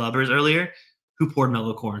Bernie Lovers earlier who poured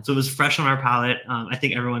Mellow Corn. So it was fresh on our palate. I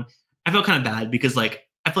think I felt kind of bad because like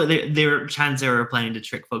I feel like they were chances they were planning to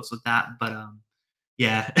trick folks with that, but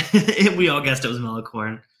yeah, we all guessed it was Mellow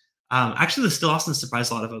Corn. Actually, the Still Austin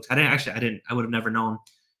surprised a lot of folks. I would have never known.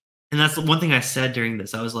 And that's the one thing I said during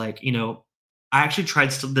this. I was like, I actually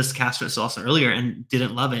tried this cask strength Still Austin earlier and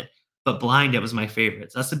didn't love it, but blind it was my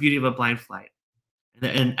favorite. So that's the beauty of a blind flight.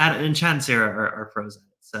 And Chad and Sarah are pros at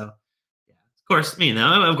it. So yeah, of course,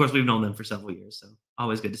 of course we've known them for several years, so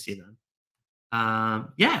always good to see them.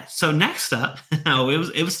 Yeah. So next up,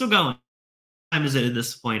 it was still going. time is it at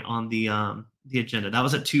this point on the agenda? That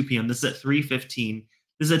was at 2 p.m. This is at 3:15.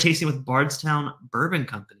 This is a tasting with Bardstown Bourbon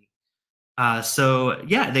Company. So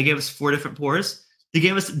yeah, they gave us 4 different pours. They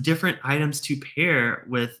gave us different items to pair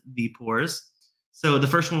with the pours. So the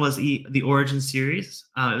first one was the Origin series.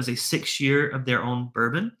 It was a 6 year of their own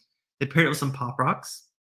bourbon. They paired it with some pop rocks.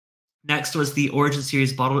 Next was the Origin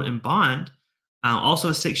series bottled in bond, also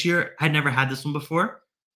a 6 year. I'd never had this one before.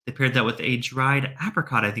 They paired that with a dried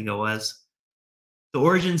apricot, I think it was. The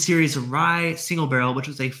Origin series rye single barrel, which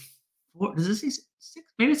was a four, does this say six?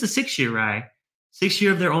 Maybe it's a 6 year rye. 6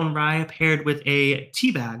 year of their own rye paired with a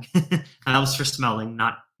tea bag. And that was for smelling,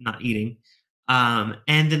 not eating. And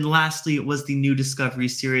then lastly, it was the new Discovery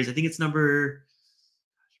series. I think it's number.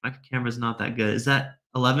 My camera's not that good. Is that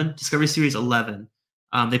 11? Discovery series 11.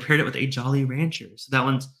 They paired it with a Jolly Rancher. So that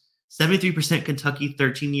one's 73% Kentucky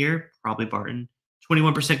 13 year, probably Barton.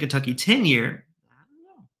 21% Kentucky 10 year. I don't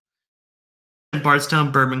know. And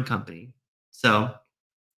Bardstown Bourbon Company. So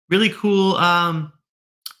really cool.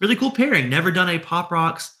 Really cool pairing. Never done a Pop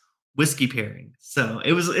Rocks whiskey pairing. So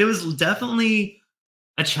it was definitely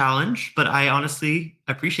a challenge, but I honestly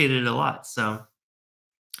appreciated it a lot. So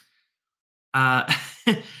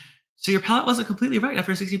so your palate wasn't completely right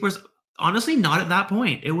after 60 pours. Honestly, not at that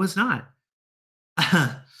point. It was not.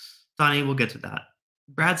 Donnie, we'll get to that.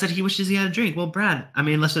 Brad said he wishes he had a drink. Well, Brad, I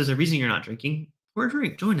mean, unless there's a reason you're not drinking, pour a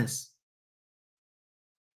drink. Join us.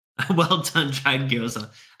 Well done, dried gyoza.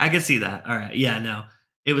 I can see that. All right. Yeah, no,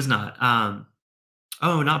 it was not.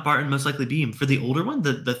 Oh, not Barton, most likely Beam. For the older one,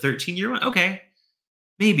 the 13 year one? Okay.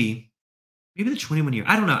 Maybe. Maybe the 21 year.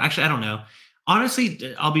 I don't know. Actually, I don't know.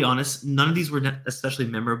 Honestly, I'll be honest, none of these were especially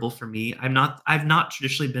memorable for me. I've not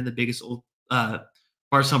traditionally been the biggest old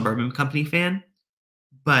Bardstown Bourbon Company fan,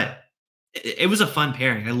 but it was a fun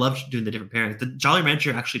pairing. I loved doing the different pairings. The Jolly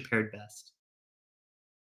Rancher actually paired best.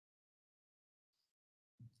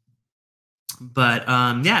 But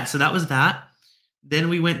yeah, so that was that. Then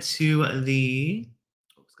we went to the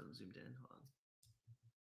oh, it's gonna zoomed in. Hold on.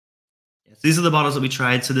 Yes, these are the bottles that we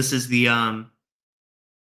tried. So this is the I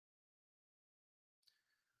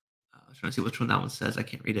was trying to see which one that one says. I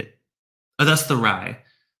can't read it. Oh, that's the rye.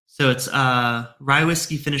 So it's rye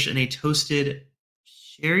whiskey finished in a toasted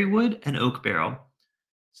sherry wood and oak barrel.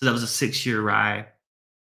 So that was a 6 year rye,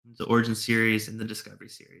 the Origin series and the Discovery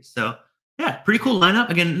series. So yeah, pretty cool lineup.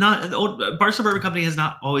 Again, not the old Barstow Bourbon Company has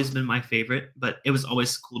not always been my favorite, but it was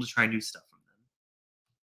always cool to try new stuff from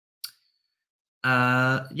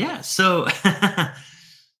them. Yeah. So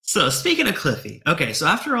so speaking of Cliffy, okay. So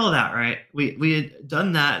after all that, right? We had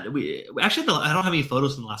done that. We actually I don't have any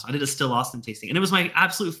photos from the last one. I did a Still Austin tasting, and it was my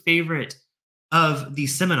absolute favorite of the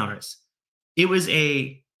seminars. It was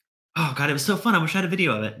a oh god, it was so fun. I wish I had a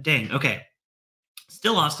video of it. Dang. Okay.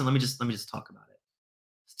 Still Austin. Let me just talk about it.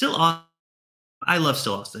 Still Austin. I love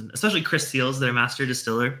Still Austin, especially Chris Seals, their master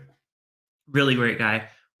distiller. Really great guy.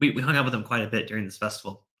 We hung out with him quite a bit during this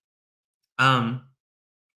festival. Um,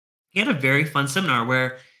 he had a very fun seminar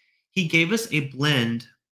where he gave us a blend.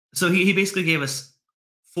 So he basically gave us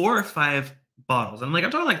 4 or 5 bottles. I'm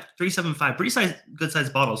talking like 375, pretty good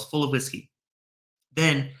sized bottles full of whiskey.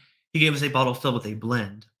 Then he gave us a bottle filled with a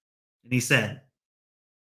blend. And he said,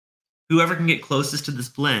 whoever can get closest to this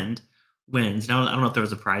blend wins. Now, I don't know if there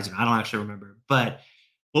was a prize or not. I don't actually remember. But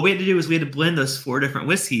what we had to do is we had to blend those 4 different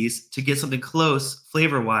whiskeys to get something close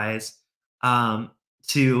flavor-wise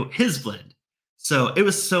to his blend. So it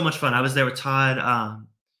was so much fun. I was there with Todd. I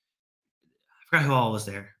forgot who all was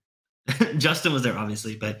there. Justin was there,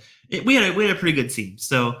 obviously, but we had a pretty good team.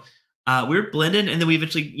 So we were blending, and then we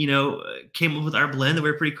eventually, came up with our blend that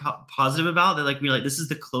we were pretty positive about. That we were like, this is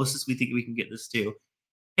the closest we think we can get this to.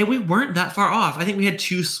 And we weren't that far off. I think we had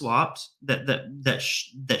 2 swapped that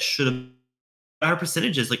should have our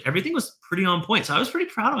percentages. Like everything was pretty on point. So I was pretty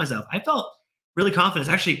proud of myself. I felt really confident.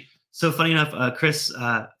 It's actually so funny enough. Chris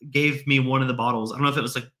gave me one of the bottles. I don't know if it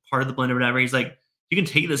was like part of the blend or whatever. He's like, you can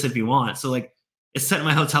take this if you want. So it's set in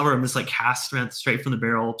my hotel room. It's like cast straight from the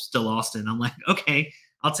barrel, Still Austin. I'm like, okay,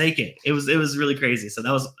 I'll take it. It was really crazy. So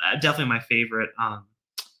that was definitely my favorite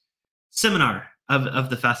seminar of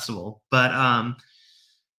the festival. But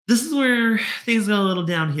this is where things go a little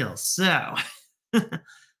downhill. So,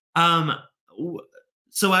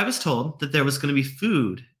 so I was told that there was going to be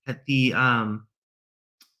food at the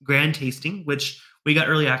grand tasting, which we got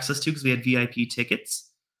early access to because we had VIP tickets.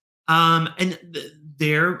 And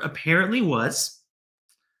there apparently was.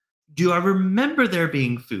 Do I remember there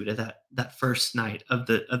being food at that first night of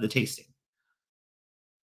the tasting?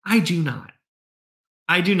 I do not.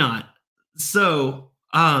 I do not. So,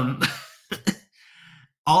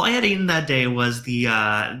 all I had eaten that day was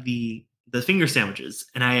the finger sandwiches,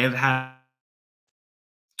 and I have had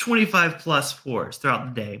 25 plus pours throughout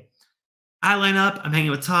the day. I line up. I'm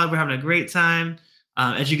hanging with Todd. We're having a great time.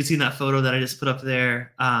 As you can see in that photo that I just put up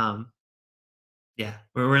there. Yeah,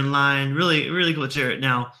 we're in line. Really, really cool chair.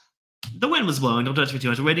 Now, the wind was blowing. Don't touch me too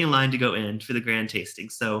much. We're waiting in line to go in for the grand tasting.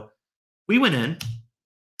 So we went in.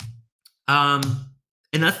 Um,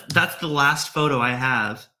 and that's the last photo I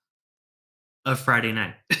have of Friday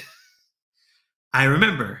night. I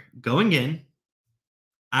remember going in.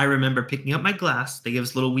 I remember picking up my glass. They gave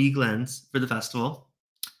us little wee glens for the festival.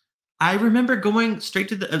 I remember going straight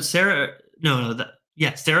to the Sarah. No,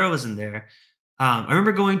 yeah, Sarah was in there. I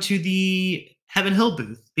remember going to the Heaven Hill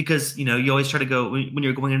booth because you always try to go when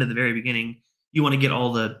you're going into the very beginning. You want to get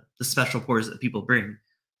all the special pours that people bring.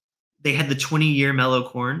 They had the 20-year mellow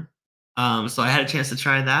corn, so I had a chance to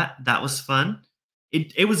try that. That was fun.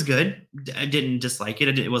 It was good. I didn't dislike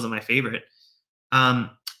it. It wasn't my favorite.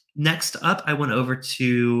 Next up, I went over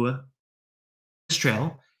to this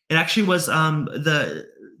trail. It actually was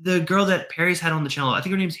the girl that Perry's had on the channel. I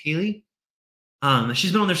think her name's Haley.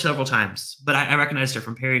 She's been on there several times, but I recognized her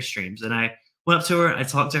from Perry's streams, and I went up to her. I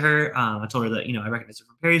talked to her. I told her that I recognized her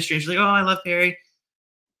from Perry's streams. She's like, "Oh, I love Perry."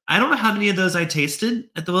 I don't know how many of those I tasted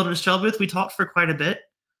at the Wilderness Trail booth. We talked for quite a bit.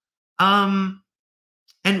 And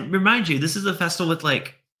remind you, this is a festival with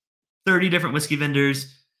like 30 different whiskey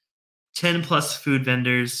vendors, 10 plus food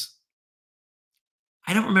vendors.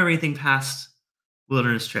 I don't remember anything past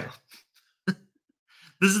Wilderness Trail.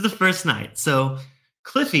 This is the first night. So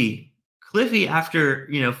Cliffy,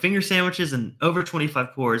 after finger sandwiches and over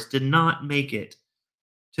 25 pours, did not make it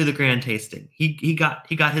to the grand tasting. He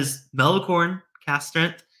got his mellow corn cast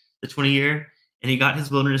strength, the 20-year, and he got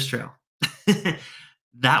his Wilderness Trail.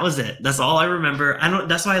 That was it. That's all I remember.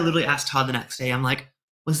 That's why I literally asked Todd the next day. I'm like,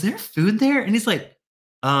 was there food there? And he's like,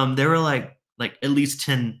 there were like at least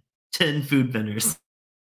 10 food vendors.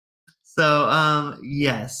 So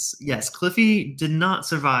yes, Cliffy did not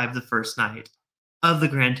survive the first night of the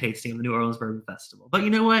grand tasting of the New Orleans Bourbon Festival. But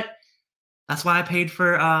you know what? That's why I paid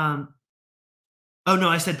for oh no,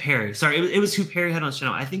 I said Perry. Sorry, it was who Perry had on his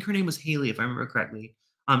channel. I think her name was Haley, if I remember correctly.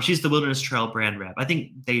 She's the Wilderness Trail brand rep. I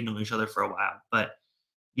think they'd known each other for a while, but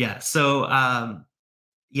yeah. So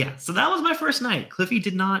so that was my first night. Cliffy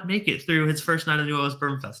did not make it through his first night of the New Orleans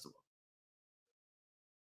Bourbon Festival.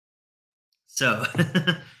 So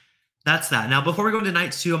that's that. Now, before we go into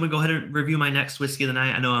night 2, I'm gonna go ahead and review my next whiskey of the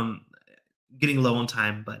night. I know I'm getting low on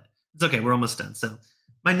time, but it's okay. We're almost done. So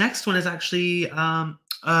my next one is actually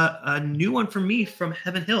a new one for me from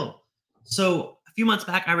Heaven Hill. So a few months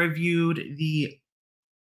back, I reviewed the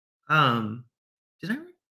did I?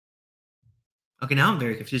 Okay, now I'm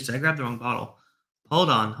very confused. I grabbed the wrong bottle. Hold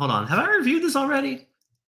on. Have I reviewed this already?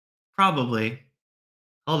 Probably.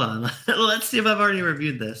 Hold on. Let's see if I've already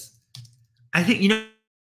reviewed this. I think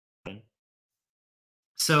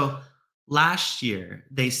So last year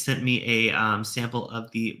they sent me a sample of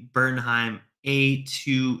the Bernheim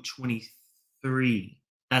A223.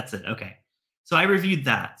 That's it. Okay. So I reviewed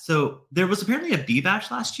that. So there was apparently a B batch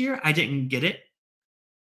last year. I didn't get it.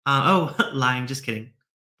 Lying. Just kidding.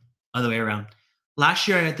 Other way around. Last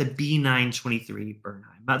year I got the B923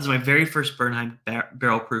 Bernheim. That was my very first Bernheim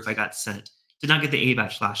barrel proof I got sent. Did not get the A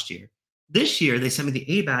batch last year. This year they sent me the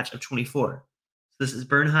A batch of 24. So this is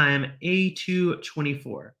Bernheim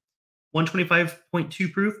A224.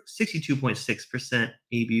 125.2 proof, 62.6%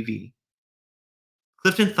 ABV.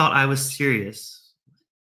 Clifton thought I was serious.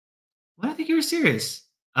 What? I think you were serious.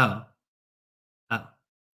 Oh.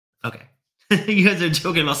 Okay. You guys are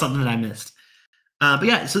joking about something that I missed. But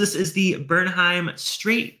yeah, so this is the Bernheim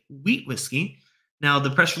straight wheat whiskey. Now,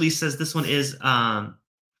 the press release says this one is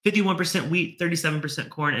 51% wheat, 37%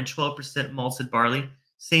 corn, and 12% malted barley.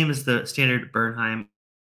 Same as the standard Bernheim.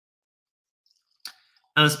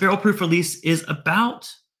 Now, this barrel proof release is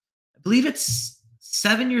about, I believe it's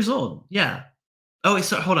 7 years old. Yeah. Oh, wait,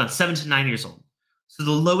 so hold on, 7 to 9 years old. So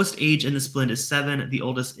the lowest age in this blend is 7. The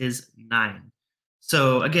oldest is 9.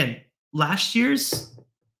 So again,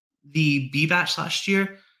 the B batch last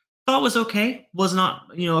year, thought was okay. Was not,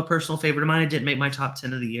 a personal favorite of mine. It didn't make my top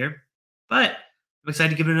 10 of the year. But I'm excited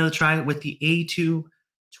to give it another try with the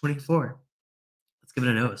A224. Let's give it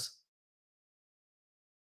a nose.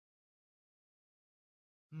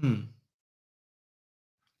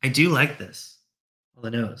 I do like this on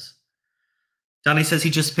the nose. Johnny says he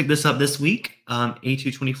just picked this up this week.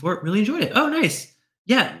 A224. Really enjoyed it. Oh, nice.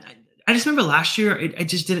 Yeah, I just remember last year it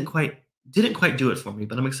just didn't quite do it for me,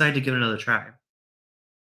 but I'm excited to give it another try.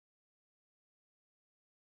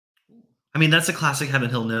 I mean, that's a classic Heaven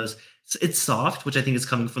Hill nose. It's soft, which I think is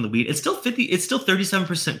coming from the wheat. It's still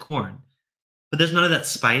 37% corn, but there's none of that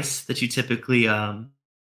spice that you typically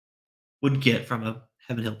would get from a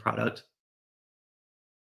Heaven Hill product.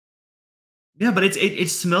 Yeah, but it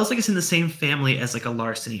smells like it's in the same family as like a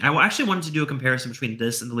Larceny. Actually wanted to do a comparison between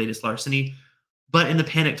this and the latest Larceny, but in the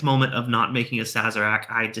panicked moment of not making a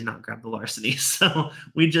Sazerac, I did not grab the Larceny. So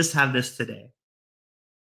we just have this today.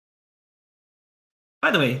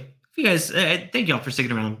 By the way, if you guys, thank y'all for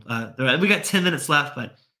sticking around. We got 10 minutes left,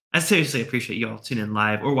 but I seriously appreciate y'all tuning in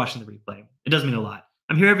live or watching the replay. It does mean a lot.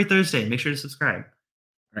 I'm here every Thursday. Make sure to subscribe.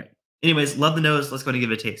 All right. Anyways, love the nose. Let's go and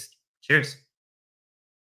give it a taste. Cheers.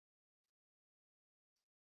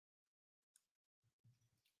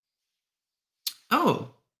 Oh,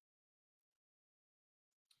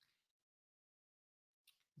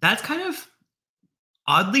 that's kind of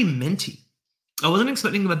oddly minty. I wasn't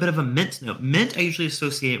expecting a bit of a mint note. Mint I usually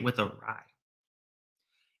associate with a rye.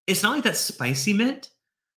 It's not like that spicy mint.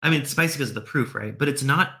 I mean, it's spicy because of the proof, right? But it's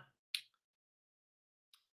not.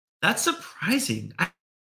 That's surprising.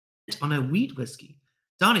 On a wheat whiskey.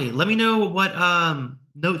 Donnie, let me know what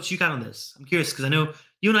notes you got on this. I'm curious because I know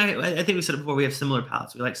you and I think we said it before, we have similar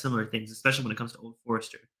palates. We like similar things, especially when it comes to Old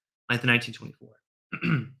Forester, like the 1924.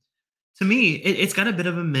 To me, it's got a bit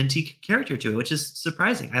of a minty character to it, which is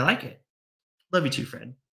surprising. I like it. Love you too,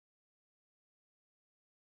 Fred.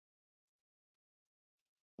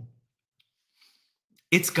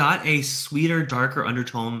 It's got a sweeter, darker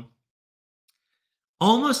undertone,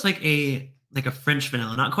 almost like a French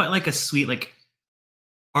vanilla, not quite like a sweet like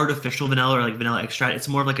artificial vanilla or like vanilla extract. It's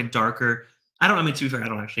more of like a darker. I don't. I mean, to be fair, I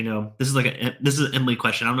don't actually know. This is an Emily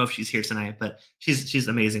question. I don't know if she's here tonight, but she's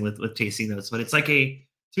amazing with tasting notes. But it's like a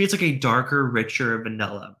to me, it's like a darker, richer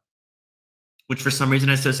vanilla, which for some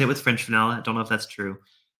reason I associate with French vanilla. I don't know if that's true,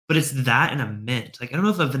 but it's that and a mint. Like I don't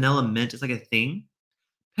know if a vanilla mint is like a thing.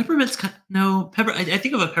 Peppermint's kind no pepper. I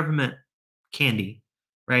think of a peppermint candy,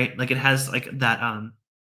 right? Like it has like that. I don't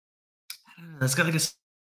know, that's got like a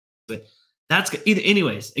but that's good.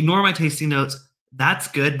 Anyways, ignore my tasting notes. That's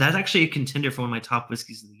good. That's actually a contender for one of my top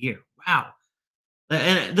whiskeys of the year. Wow.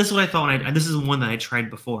 And this is what I thought when this is one that I tried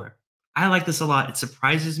before. I like this a lot. It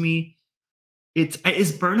surprises me. Is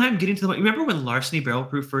Bernheim getting to the point? Remember when Larceny Barrel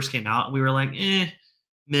Proof first came out and we were like,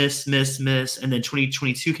 miss. And then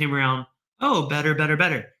 2022 came around. Oh, better, better,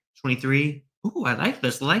 better. 23. Oh, I like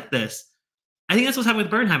this. I like this. I think that's what's happening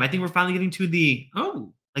with Bernheim. I think we're finally getting to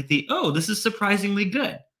this is surprisingly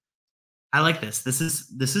good. I like this. This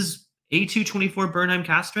is A224 Bernheim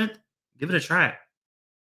cast strength. Give it a try.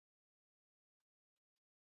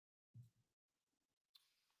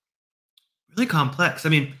 Really complex. I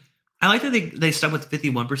mean, I like that they stuck with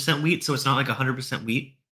 51% wheat, so it's not like 100%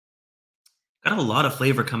 wheat. Got a lot of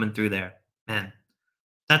flavor coming through there. Man,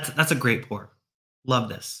 that's a great pour. Love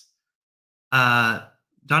this. Uh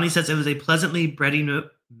Donnie says it was a pleasantly bready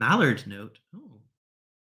note, mallard note. Oh,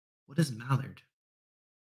 what is mallard?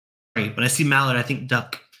 Right, when I see mallard, I think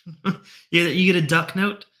duck. You get a duck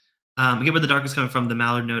note. I get where the dark is coming from. The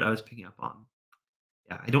mallard note I was picking up on.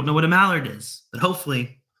 Yeah, I don't know what a mallard is, but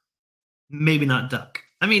hopefully, maybe not duck.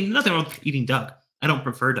 I mean, nothing wrong with eating duck. I don't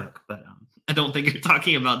prefer duck, but I don't think you're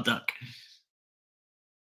talking about duck.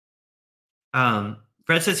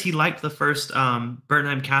 Fred says he liked the first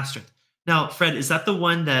Bernheim caster. Now, Fred, is that the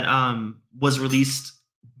one that was released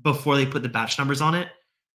before they put the batch numbers on it?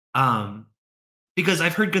 Because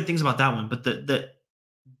I've heard good things about that one, but the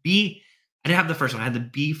B, I didn't have the first one. I had the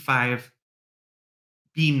B5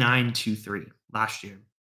 B923 last year.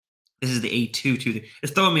 This is the A223.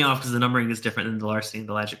 It's throwing me off because the numbering is different than the Larceny and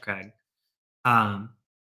the Magic Crag.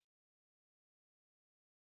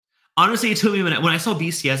 Honestly, it took me a minute. When I saw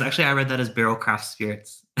BCS, actually, I read that as Barrel Craft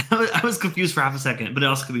Spirits. I was confused for half a second, but it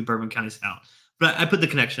also could be Bourbon County Stout. But I put the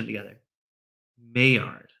connection together.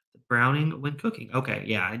 Maillard, the browning when cooking. Okay,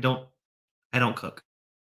 yeah, I don't cook.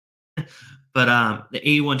 But the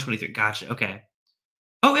A123, gotcha. Okay.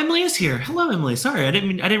 Oh, Emily is here. Hello, Emily. Sorry, I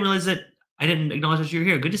didn't realize that I didn't acknowledge that you were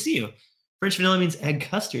here. Good to see you. French vanilla means egg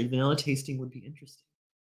custard. Vanilla tasting would be interesting.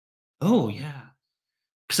 Oh yeah,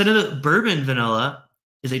 because I know that bourbon vanilla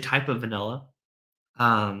is a type of vanilla.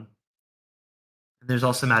 And there's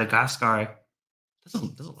also Madagascar. There's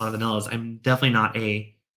a lot of vanillas. I'm definitely not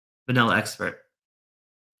a vanilla expert.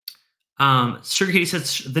 Sugar Katie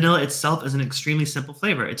says vanilla itself is an extremely simple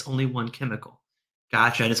flavor. It's only one chemical.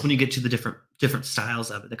 Gotcha. And it's when you get to the different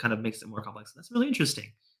styles of it that kind of makes it more complex. That's really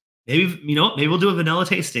interesting. Maybe maybe we'll do a vanilla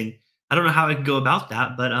tasting. I don't know how I can go about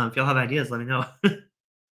that, but if y'all have ideas, let me know. I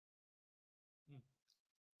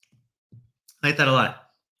like that a lot.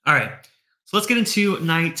 All right, so let's get into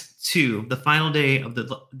night 2, the final day of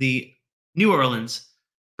the New Orleans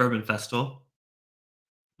Bourbon Festival.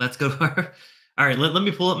 Let's go. All right, let me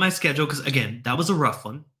pull up my schedule because again, that was a rough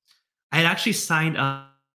one. I had actually signed up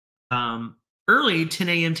early 10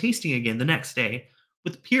 a.m. tasting again the next day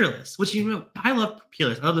with Peerless, which I love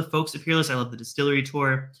Peerless. I love the folks at Peerless. I love the distillery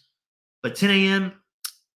tour. But 10 a.m.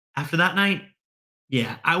 after that night,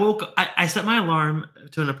 yeah, I woke up, I set my alarm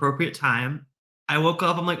to an appropriate time. I woke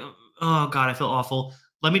up, I'm like, oh God, I feel awful.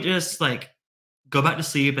 Let me just like go back to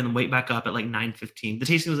sleep and then wake back up at like 9:15. The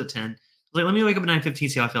tasting was at 10. I was like, let me wake up at 9:15,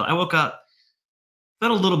 see how I feel. I woke up,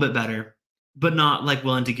 felt a little bit better, but not like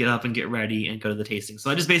willing to get up and get ready and go to the tasting. So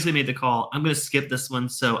I just basically made the call. I'm going to skip this one.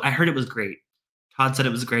 So I heard it was great. Todd said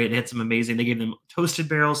it was great. They had some amazing. They gave them toasted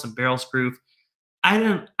barrels, some barrels proof. I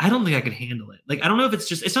don't think I could handle it. Like I don't know if it's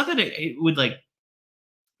just. It's not that it would like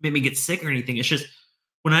make me get sick or anything. It's just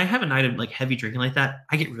when I have a night of like heavy drinking like that,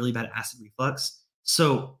 I get really bad acid reflux.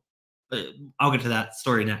 So uh, I'll get to that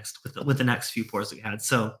story next with the next few pours that we had.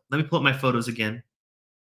 So let me pull up my photos again.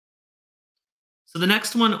 So the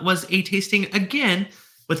next one was a tasting again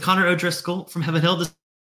with Connor O'Driscoll from Heaven Hill. This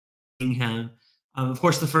Bernheim. Of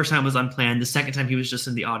course, the first time was unplanned. The second time he was just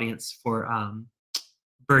in the audience for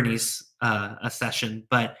Bernie's a session.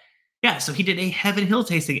 But yeah, so he did a Heaven Hill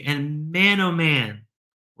tasting, and man, oh man,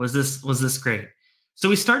 was this great. So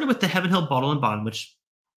we started with the Heaven Hill Bottle and Bond, which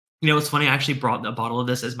it's funny. I actually brought a bottle of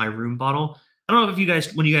this as my room bottle. I don't know if you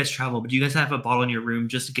guys, when you guys travel, but do you guys have a bottle in your room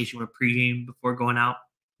just in case you want to pregame before going out?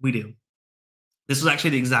 We do. This was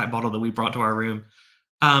actually the exact bottle that we brought to our room.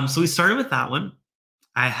 So we started with that one.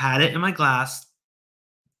 I had it in my glass.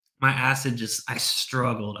 My acid just, I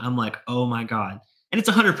struggled. I'm like, oh my God. And it's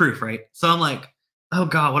 100 proof, right? So I'm like, oh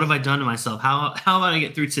God, what have I done to myself? How am I gonna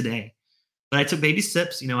get through today? But I took baby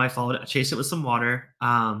sips. I followed it. I chased it with some water.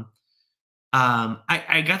 I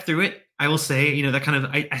got through it. I will say, that kind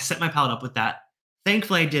of, I set my palate up with that.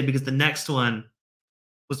 Thankfully, I did because the next one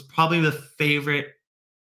was probably the favorite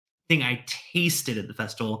thing I tasted at the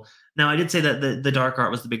festival. Now, I did say that the dark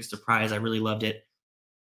art was the big surprise. I really loved it.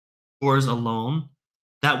 Pours alone,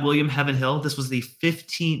 that William Heaven Hill. This was the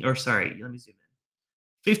 15, or sorry, let me zoom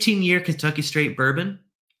in. 15-year Kentucky straight bourbon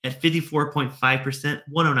at 54.5%,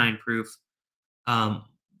 109 proof, um,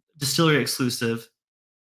 distillery exclusive.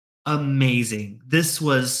 Amazing. This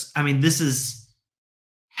is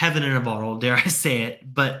heaven in a bottle, dare I say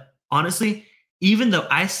it. But honestly, even though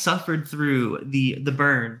I suffered through the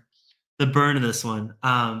burn of this one,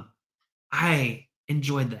 I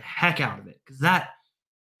enjoyed the heck out of it because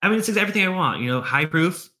it's everything I want. High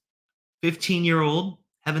proof, 15-year-old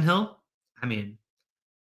Heaven Hill. I mean,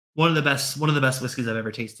 one of the best whiskeys I've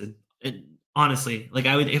ever tasted. It, honestly, like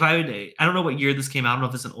I don't know what year this came out. I don't know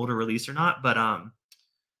if it's an older release or not, but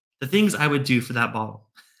the things I would do for that bottle.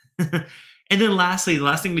 And then lastly, the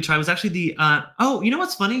last thing we tried was actually the oh, you know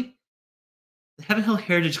what's funny? The Heaven Hill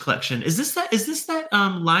Heritage Collection. Is this that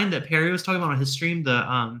line that Perry was talking about on his stream?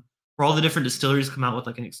 The where all the different distilleries come out with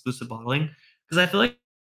like an exclusive bottling? Because I feel like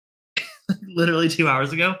literally 2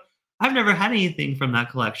 hours ago, I've never had anything from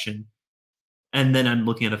that collection. And then I'm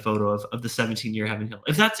looking at a photo of the 17-year Heaven Hill.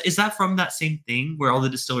 Is that from that same thing where all the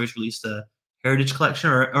distilleries released a heritage collection,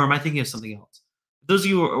 or am I thinking of something else? Those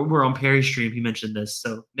of you who were on Perry's stream, he mentioned this,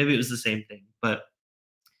 so maybe it was the same thing. But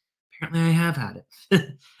apparently, I have had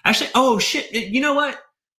it. Actually, oh shit! You know what?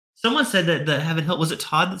 Someone said that the Heaven Hill, was it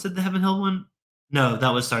Todd that said the Heaven Hill one? No,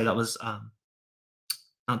 that was not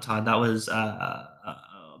Todd. That was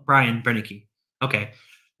Brian Brennicky. Okay,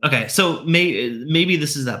 okay. So maybe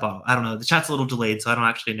this is that bottle. I don't know. The chat's a little delayed, so I don't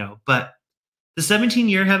actually know. But the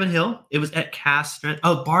 17-year Heaven Hill, it was at Cass Strength.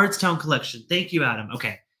 Oh, Bardstown Collection. Thank you, Adam. Okay,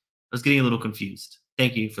 I was getting a little confused.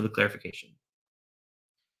 Thank you for the clarification.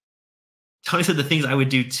 Tony said the things I would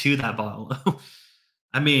do to that bottle.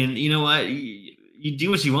 I mean, you know what? You do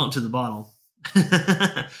what you want to the bottle.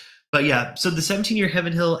 But yeah, so the 17-year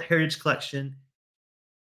Heaven Hill Heritage Collection,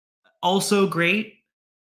 also great.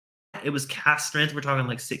 It was cast strength. We're talking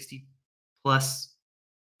like 60 plus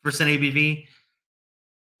percent ABV.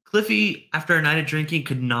 Cliffy, after a night of drinking,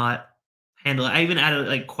 could not handle it. I even added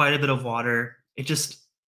like quite a bit of water. It just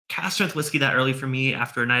cast strength whiskey that early for me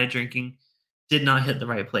after a night of drinking did not hit the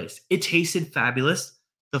right place. It tasted fabulous.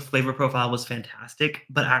 The flavor profile was fantastic,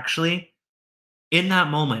 but actually, in that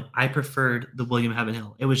moment, I preferred the William Heaven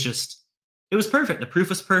Hill. It was perfect. The proof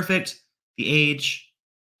was perfect. The age,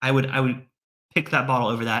 I would pick that bottle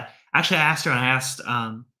over that. Actually, I asked her, and I asked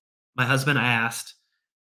my husband, I asked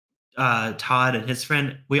Todd and his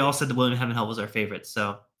friend. We all said the William Heaven Hill was our favorite.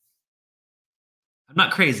 So I'm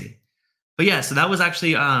not crazy, but yeah. So that was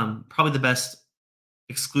actually probably the best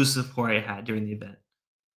exclusive pour I had during the event.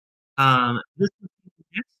 This is the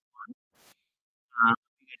next, um,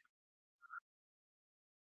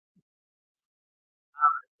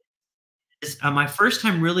 is my first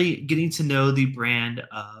time really getting to know the brand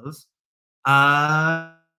of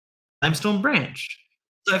uh Limestone Branch.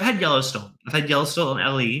 So I've had Yellowstone. I've had Yellowstone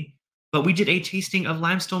and LE, but we did a tasting of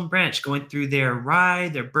Limestone Branch going through their rye,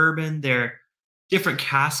 their bourbon, their different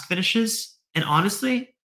cask finishes, and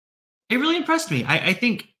honestly, it really impressed me. I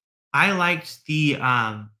think I liked the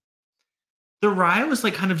rye was,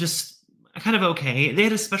 like, kind of just kind of okay. They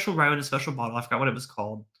had a special rye in a special bottle, I forgot what it was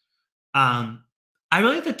called. Um, I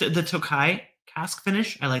really like the Tokai cask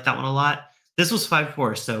finish, I like that one a lot. This was 5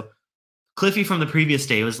 pours, so Cliffy from the previous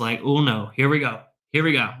day was like, "Oh no, here we go, here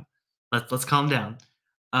we go. Let's calm down."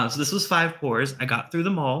 So this was 5 pours. I got through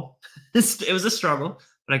them all. It was a struggle,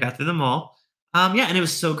 but I got through them all. Yeah, and it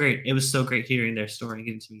was so great. It was so great hearing their story and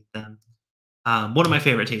getting to meet them. One of my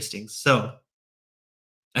favorite tastings. So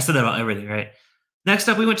I said that about everything, right? Next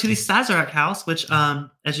up, we went to the Sazerac house, which,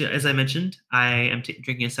 as I mentioned, I am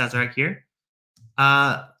drinking a Sazerac here.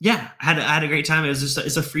 Yeah, I had a great time. It was just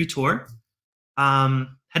it's a free tour.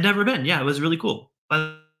 Had never been. Yeah, it was really cool.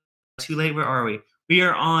 But too late. Where are we? We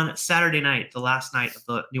are on Saturday night, the last night of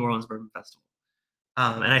the New Orleans Bourbon Festival.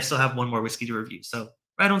 And I still have one more whiskey to review. So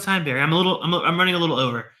right on time, Barry. I'm running a little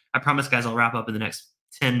over. I promise, guys, I'll wrap up in the next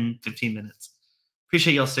 10, 15 minutes.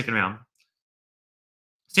 Appreciate y'all sticking around.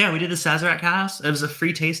 So yeah, we did the Sazerac house. It was a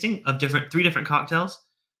free tasting of three different cocktails.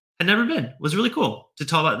 Had never been. It was really cool to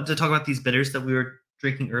talk about these bitters that we were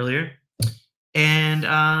drinking earlier. And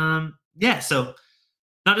yeah, so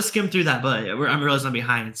not to skim through that, but I'm realizing I'm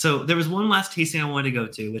behind. So there was one last tasting I wanted to go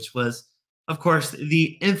to, which was, of course,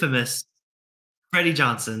 the infamous Freddie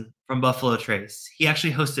Johnson from Buffalo Trace. He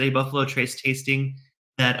actually hosted a Buffalo Trace tasting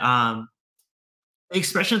that the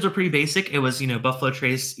expressions were pretty basic. It was, Buffalo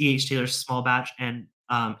Trace, E.H. Taylor's small batch, and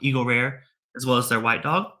Eagle Rare, as well as their White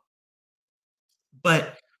Dog.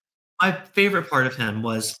 But my favorite part of him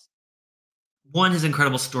was one, his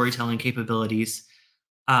incredible storytelling capabilities.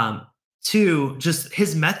 Um, Two, just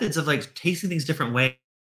his methods of like tasting things different ways.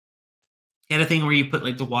 He had a thing where you put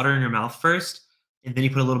like the water in your mouth first, and then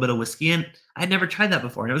you put a little bit of whiskey in. I had never tried that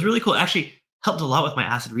before, and it was really cool. It actually helped a lot with my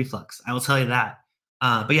acid reflux. I will tell you that.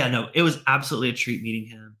 But yeah, no, it was absolutely a treat meeting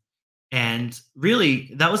him. And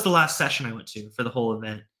really, that was the last session I went to for the whole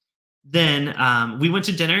event. Then we went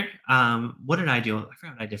to dinner. What did I do? I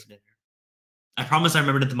forgot what I did for dinner. I promise I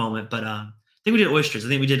remembered at the moment, but I think we did oysters. I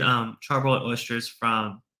think we did charbroiled oysters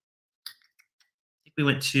from. I think we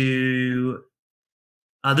went to.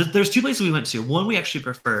 There's two places we went to. One we actually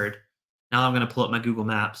preferred. Now I'm going to pull up my Google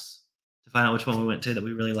Maps to find out which one we went to that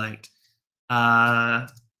we really liked. The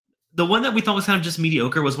one that we thought was kind of just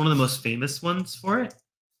mediocre was one of the most famous ones for it,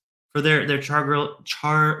 for their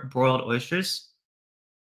charbroiled oysters.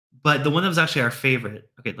 But the one that was actually our favorite.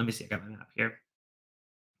 Okay, let me see. I got my map here.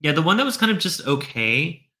 Yeah, the one that was kind of just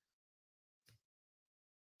okay.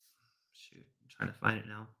 Shoot, I'm trying to find it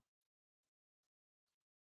now.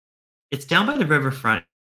 It's down by the riverfront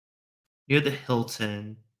near the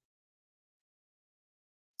Hilton.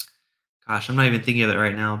 Gosh, I'm not even thinking of it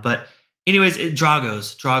right now. But anyways,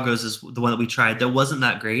 Drago's. Drago's is the one that we tried. That wasn't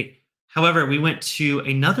that great. However, we went to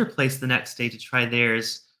another place the next day to try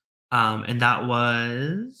theirs, and that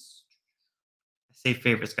was I say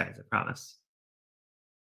favorites, guys. I promise.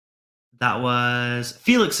 That was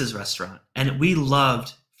Felix's restaurant, and we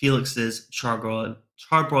loved Felix's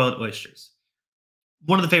charbroiled oysters.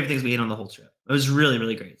 One of the favorite things we ate on the whole trip. It was really,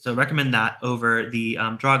 really great. So recommend that over the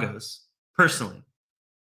Dragos personally.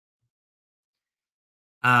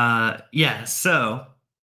 Yeah, so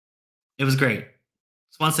it was great.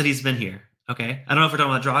 Swan said he's been here. Okay. I don't know if we're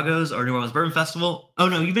talking about Dragos or New Orleans Bourbon Festival. Oh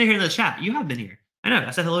no, you've been here in the chat. You have been here. I know.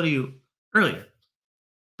 I said hello to you earlier.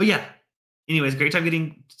 But yeah. Anyways, great time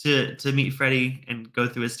getting to meet Freddie and go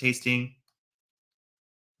through his tasting.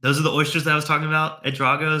 Those are the oysters that I was talking about at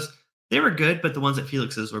Dragos. They were good, but the ones at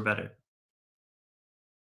Felix's were better.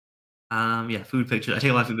 Yeah, food pictures. I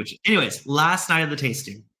take a lot of food pictures. Anyways, last night of the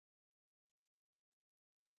tasting.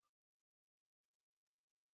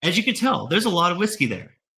 As you can tell, there's a lot of whiskey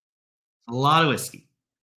there. A lot of whiskey.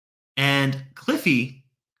 And Cliffy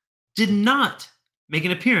did not make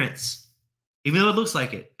an appearance, even though it looks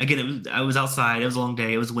like it. Again, I was outside. It was a long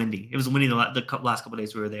day. It was windy. It was windy the last couple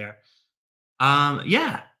days we were there.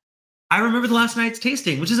 Yeah, I remember the last night's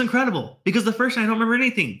tasting, which is incredible because the first night I don't remember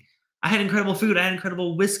anything. I had incredible food. I had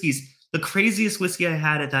incredible whiskeys. The craziest whiskey I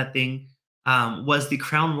had at that thing was the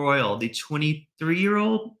Crown Royal, the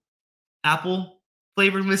 23-year-old apple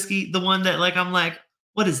flavored whiskey. The one that I'm like,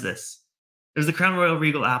 what is this? There's the Crown Royal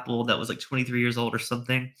Regal apple that was like 23 years old or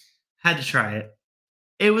something. Had to try it.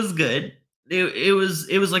 It was good. It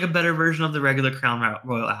was like a better version of the regular Crown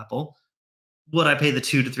Royal apple. Would I pay the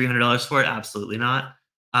 $200 to $300 for it? Absolutely not.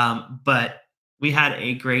 But we had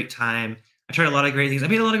a great time. I tried a lot of great things. I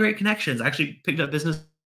made a lot of great connections. I actually picked up business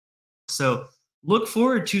So look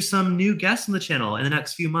forward to some new guests on the channel in the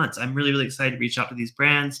next few months. I'm really, really excited to reach out to these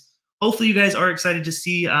brands. Hopefully, you guys are excited to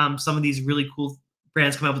see some of these really cool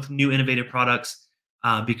brands come up with new innovative products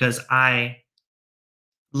because I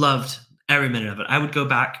loved every minute of it. I would go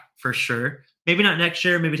back for sure. Maybe not next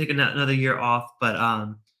year, maybe take another year off, but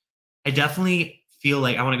I definitely feel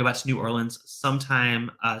like I want to go back to New Orleans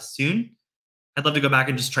sometime soon. I'd love to go back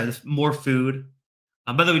and just try more food.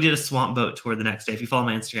 By the way, we did a swamp boat tour the next day. If you follow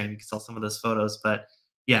my Instagram, you can see some of those photos. But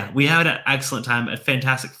yeah, we had an excellent time, a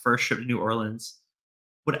fantastic first trip to New Orleans.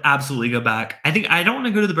 Would absolutely go back. I think I don't want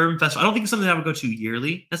to go to the Bourbon Festival. I don't think it's something that I would go to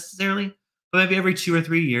yearly necessarily, but maybe every 2 or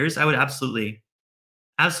 3 years, I would absolutely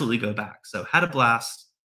go back. So had a blast.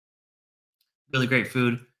 Really great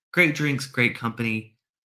food, great drinks, great company.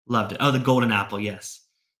 Loved it. Oh, the Golden Apple, yes.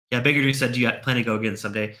 Yeah, Baker Drew said, "Do you plan to go again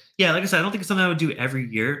someday?" Yeah, like I said, I don't think it's something I would do every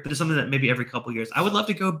year, but it's something that maybe every couple years. I would love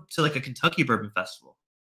to go to like a Kentucky Bourbon Festival.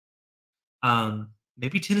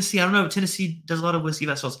 Maybe Tennessee. I don't know. Tennessee does a lot of whiskey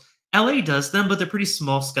festivals. LA does them, but they're pretty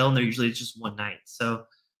small scale and they're usually just one night. So,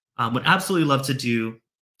 would absolutely love to do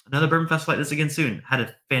another bourbon festival like this again soon. Had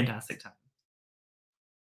a fantastic time.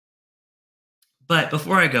 But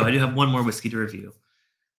before I go, I do have one more whiskey to review.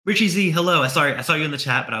 Richie Z, hello. I saw you in the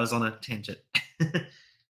chat, but I was on a tangent.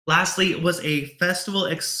 Lastly, it was a festival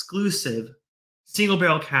exclusive single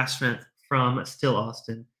barrel cask strength from Still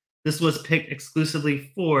Austin. This was picked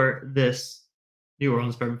exclusively for this New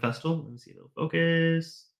Orleans Bourbon Festival. Let me see, it'll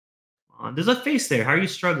focus. Come on. There's a face there. How are you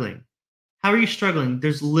struggling? How are you struggling?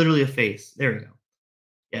 There's literally a face. There we go.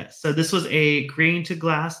 Yeah, so this was a grain to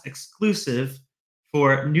glass exclusive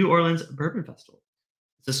for New Orleans Bourbon Festival.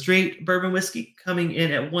 It's a straight bourbon whiskey coming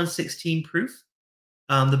in at 116 proof.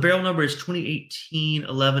 The barrel number is 2018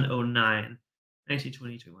 1109,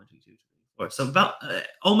 1922, 1, 2, 2, 24. So about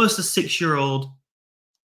almost a 6-year-old,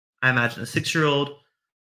 I imagine, a 6-year-old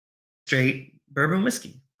straight bourbon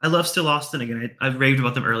whiskey. I love Still Austin. Again, I raved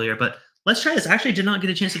about them earlier, but let's try this. I actually did not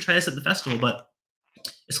get a chance to try this at the festival, but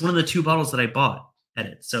it's one of the 2 bottles that I bought at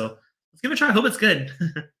it. So let's give it a try. I hope it's good.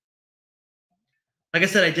 Like I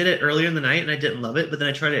said, I did it earlier in the night and I didn't love it, but then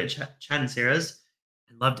I tried it at Chad and Sarah's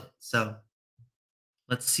and loved it. So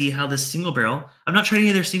let's see how this single barrel. I've not tried any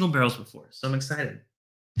of their single barrels before, so I'm excited.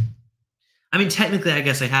 I mean, technically, I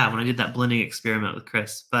guess I have when I did that blending experiment with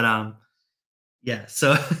Chris, but yeah.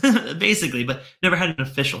 So basically, but never had an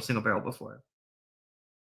official single barrel before.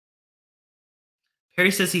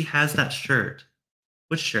 Perry says he has that shirt.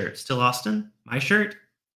 Which shirt? Still Austin? My shirt?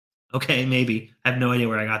 Okay, maybe. I have no idea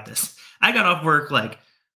where I got this. I got off work like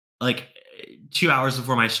 2 hours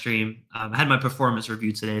before my stream. I had my performance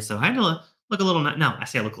review today, so I had to look a little nice. No, I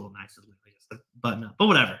say I look a little nice. It's literally just a button up, but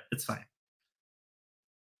whatever. It's fine.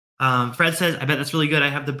 Fred says, I bet that's really good. I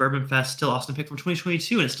have the Bourbon Fest Still Austin pick from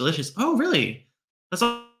 2022, and it's delicious. Oh, really? That's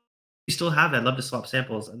all. You still have it. I'd love to swap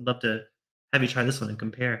samples. I'd love to have you try this one and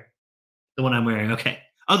compare. The one I'm wearing. Okay.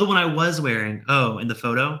 Oh, the one I was wearing. Oh, in the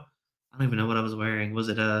photo? I don't even know what I was wearing. Was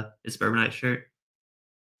it it's Bourbonite shirt?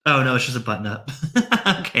 Oh, no, it's just a button up.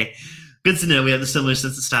 Okay. Good to know we have the similar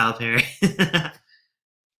sense of style, Perry.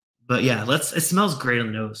 But yeah, it smells great on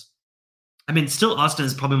the nose. I mean, Still Austin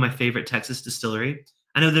is probably my favorite Texas distillery.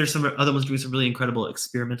 I know there's some other ones doing some really incredible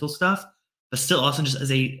experimental stuff, but Still Austin just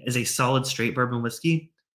as a solid straight bourbon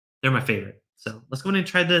whiskey, they're my favorite. So let's go ahead and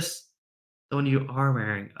try this. The one you are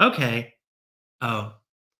wearing. Okay. Oh,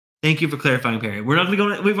 thank you for clarifying, Perry. We're not going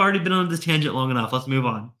to go. We've already been on this tangent long enough. Let's move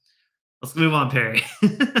on. Let's move on, Perry.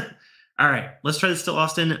 All right. Let's try the Still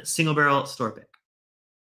Austin single barrel store pick.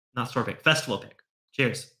 Not store pick, festival pick.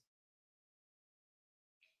 Cheers.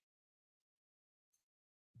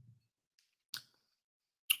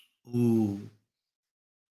 Ooh.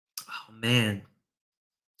 Oh, man.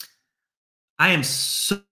 I am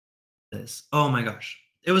so this. Oh my gosh.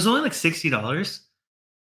 It was only like $60.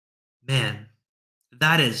 Man,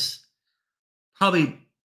 that is probably,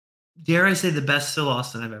 dare I say, the best Still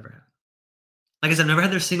Austin I've ever had. Like I said, I've never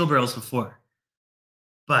had their single barrels before,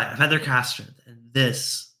 but I've had their cask strength, and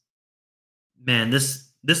this, man, this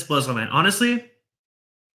blows my mind. Honestly,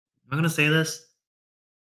 I'm gonna say this.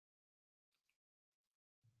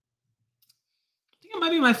 I think it might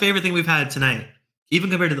be my favorite thing we've had tonight, even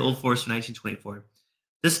compared to the Old Forester 1924.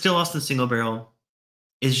 This Still Austin single barrel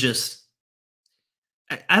is just.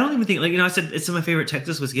 I don't even think, like, I said it's my favorite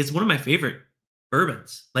Texas whiskey. It's one of my favorite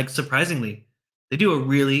bourbons. Like, surprisingly, they do a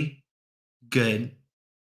really good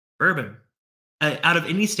bourbon. Out of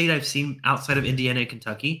any state I've seen outside of Indiana and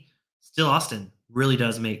Kentucky, Still Austin really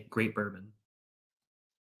does make great bourbon.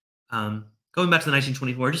 Going back to the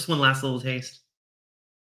 1924, just one last little taste.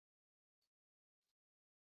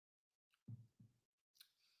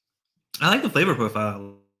 I like the flavor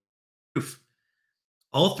profile. Proof.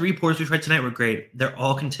 All three pours we tried tonight were great. They're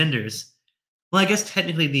all contenders. Well, I guess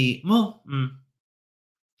technically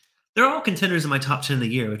they're all contenders in my top 10 of the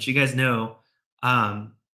year, which you guys know.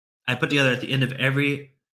 I put together at the end of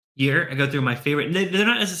every year. I go through my favorite. And they're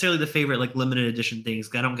not necessarily the favorite like limited edition things.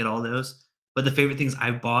 I don't get all those, but the favorite things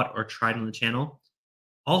I've bought or tried on the channel.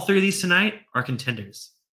 All three of these tonight are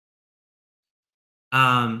contenders.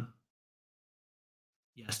 Yeah,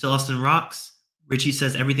 Still Austin rocks. Richie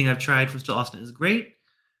says everything I've tried from Still Austin is great.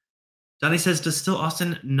 Donnie says, does Still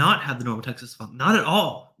Austin not have the normal Texas funk? Not at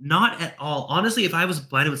all. Not at all. Honestly, if I was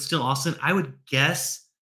blinded with Still Austin, I would guess.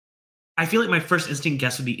 I feel like my first instinct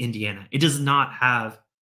guess would be Indiana. It does not have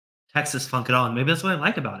Texas funk at all, and maybe that's what I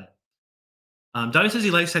like about it. Donnie says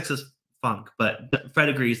he likes Texas funk, but Fred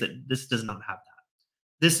agrees that this does not have that.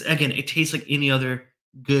 This, again, it tastes like any other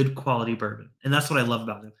good quality bourbon, and that's what I love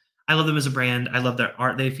about them. I love them as a brand. I love their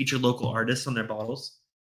art. They feature local artists on their bottles.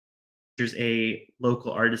 There's a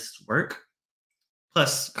local artist's work.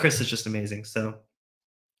 Plus, Chris is just amazing. So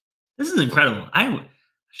this is incredible. I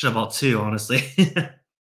should have bought two, honestly.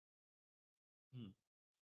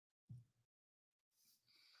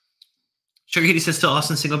 Sugar Kitty says Still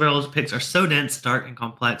Austin single barrel picks are so dense, dark, and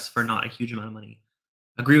complex for not a huge amount of money.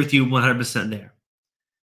 Agree with you 100% there.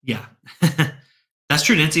 Yeah. That's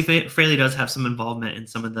true. Nancy Fraley does have some involvement in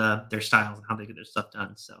some of their styles and how they get their stuff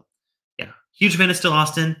done. So, yeah, huge fan of Still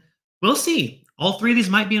Austin. We'll see. All three of these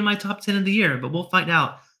might be in my top 10 of the year, but we'll find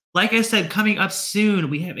out. Like I said, coming up soon,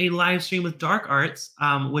 we have a live stream with Dark Arts,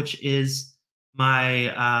 which is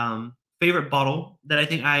my favorite bottle that I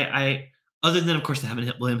think I other than, of course,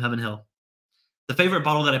 the William Heaven Hill. The favorite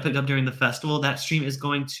bottle that I picked up during the festival, that stream is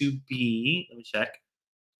going to be, let me check,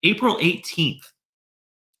 April 18th.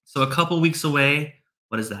 So a couple weeks away.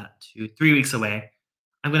 What is that? 3 weeks away.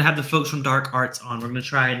 I'm going to have the folks from Dark Arts on. We're going to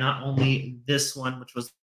try not only this one, which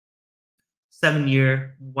was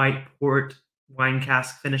 7-year white port wine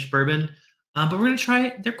cask finished bourbon, but we're going to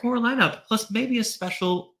try their core lineup, plus maybe a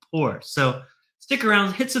special pour. So stick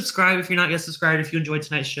around, hit subscribe if you're not yet subscribed. If you enjoyed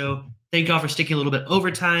tonight's show, thank you all for sticking a little bit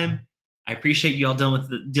overtime. I appreciate you all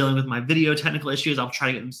dealing with my video technical issues. I'll try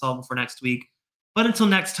to get them solved before next week. But until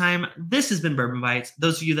next time, this has been Bourbon Bites.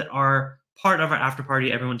 Those of you that are part of our after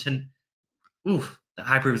party, everyone oof, that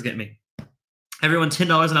high proof is getting me. Everyone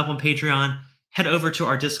 $10 and up on Patreon. Head over to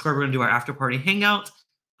our Discord. We're going to do our after party hangout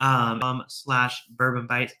 /Bourbon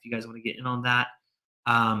Bites if you guys want to get in on that.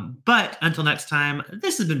 But until next time,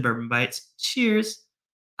 this has been Bourbon Bites. Cheers.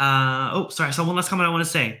 Sorry. So one last comment I want to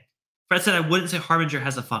say. Fred said I wouldn't say Harbinger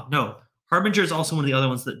has a funk. No, Harbinger is also one of the other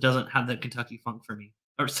ones that doesn't have the Kentucky funk for me.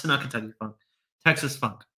 Or not Kentucky funk. Texas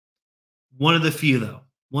funk. One of the few, though.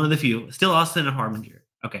 One of the few. Still Austin and Harbinger.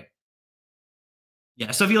 Okay.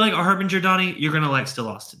 Yeah, so if you like Harbinger, Donnie, you're going to like Still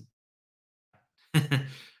Austin. All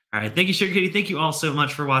right. Thank you, Sugar Kitty. Thank you all so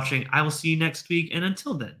much for watching. I will see you next week. And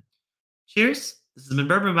until then, cheers. This has been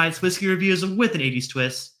Bourbon Bites, whiskey reviews with an 80s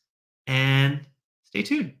twist. And stay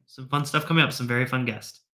tuned. Some fun stuff coming up. Some very fun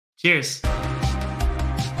guests. Cheers.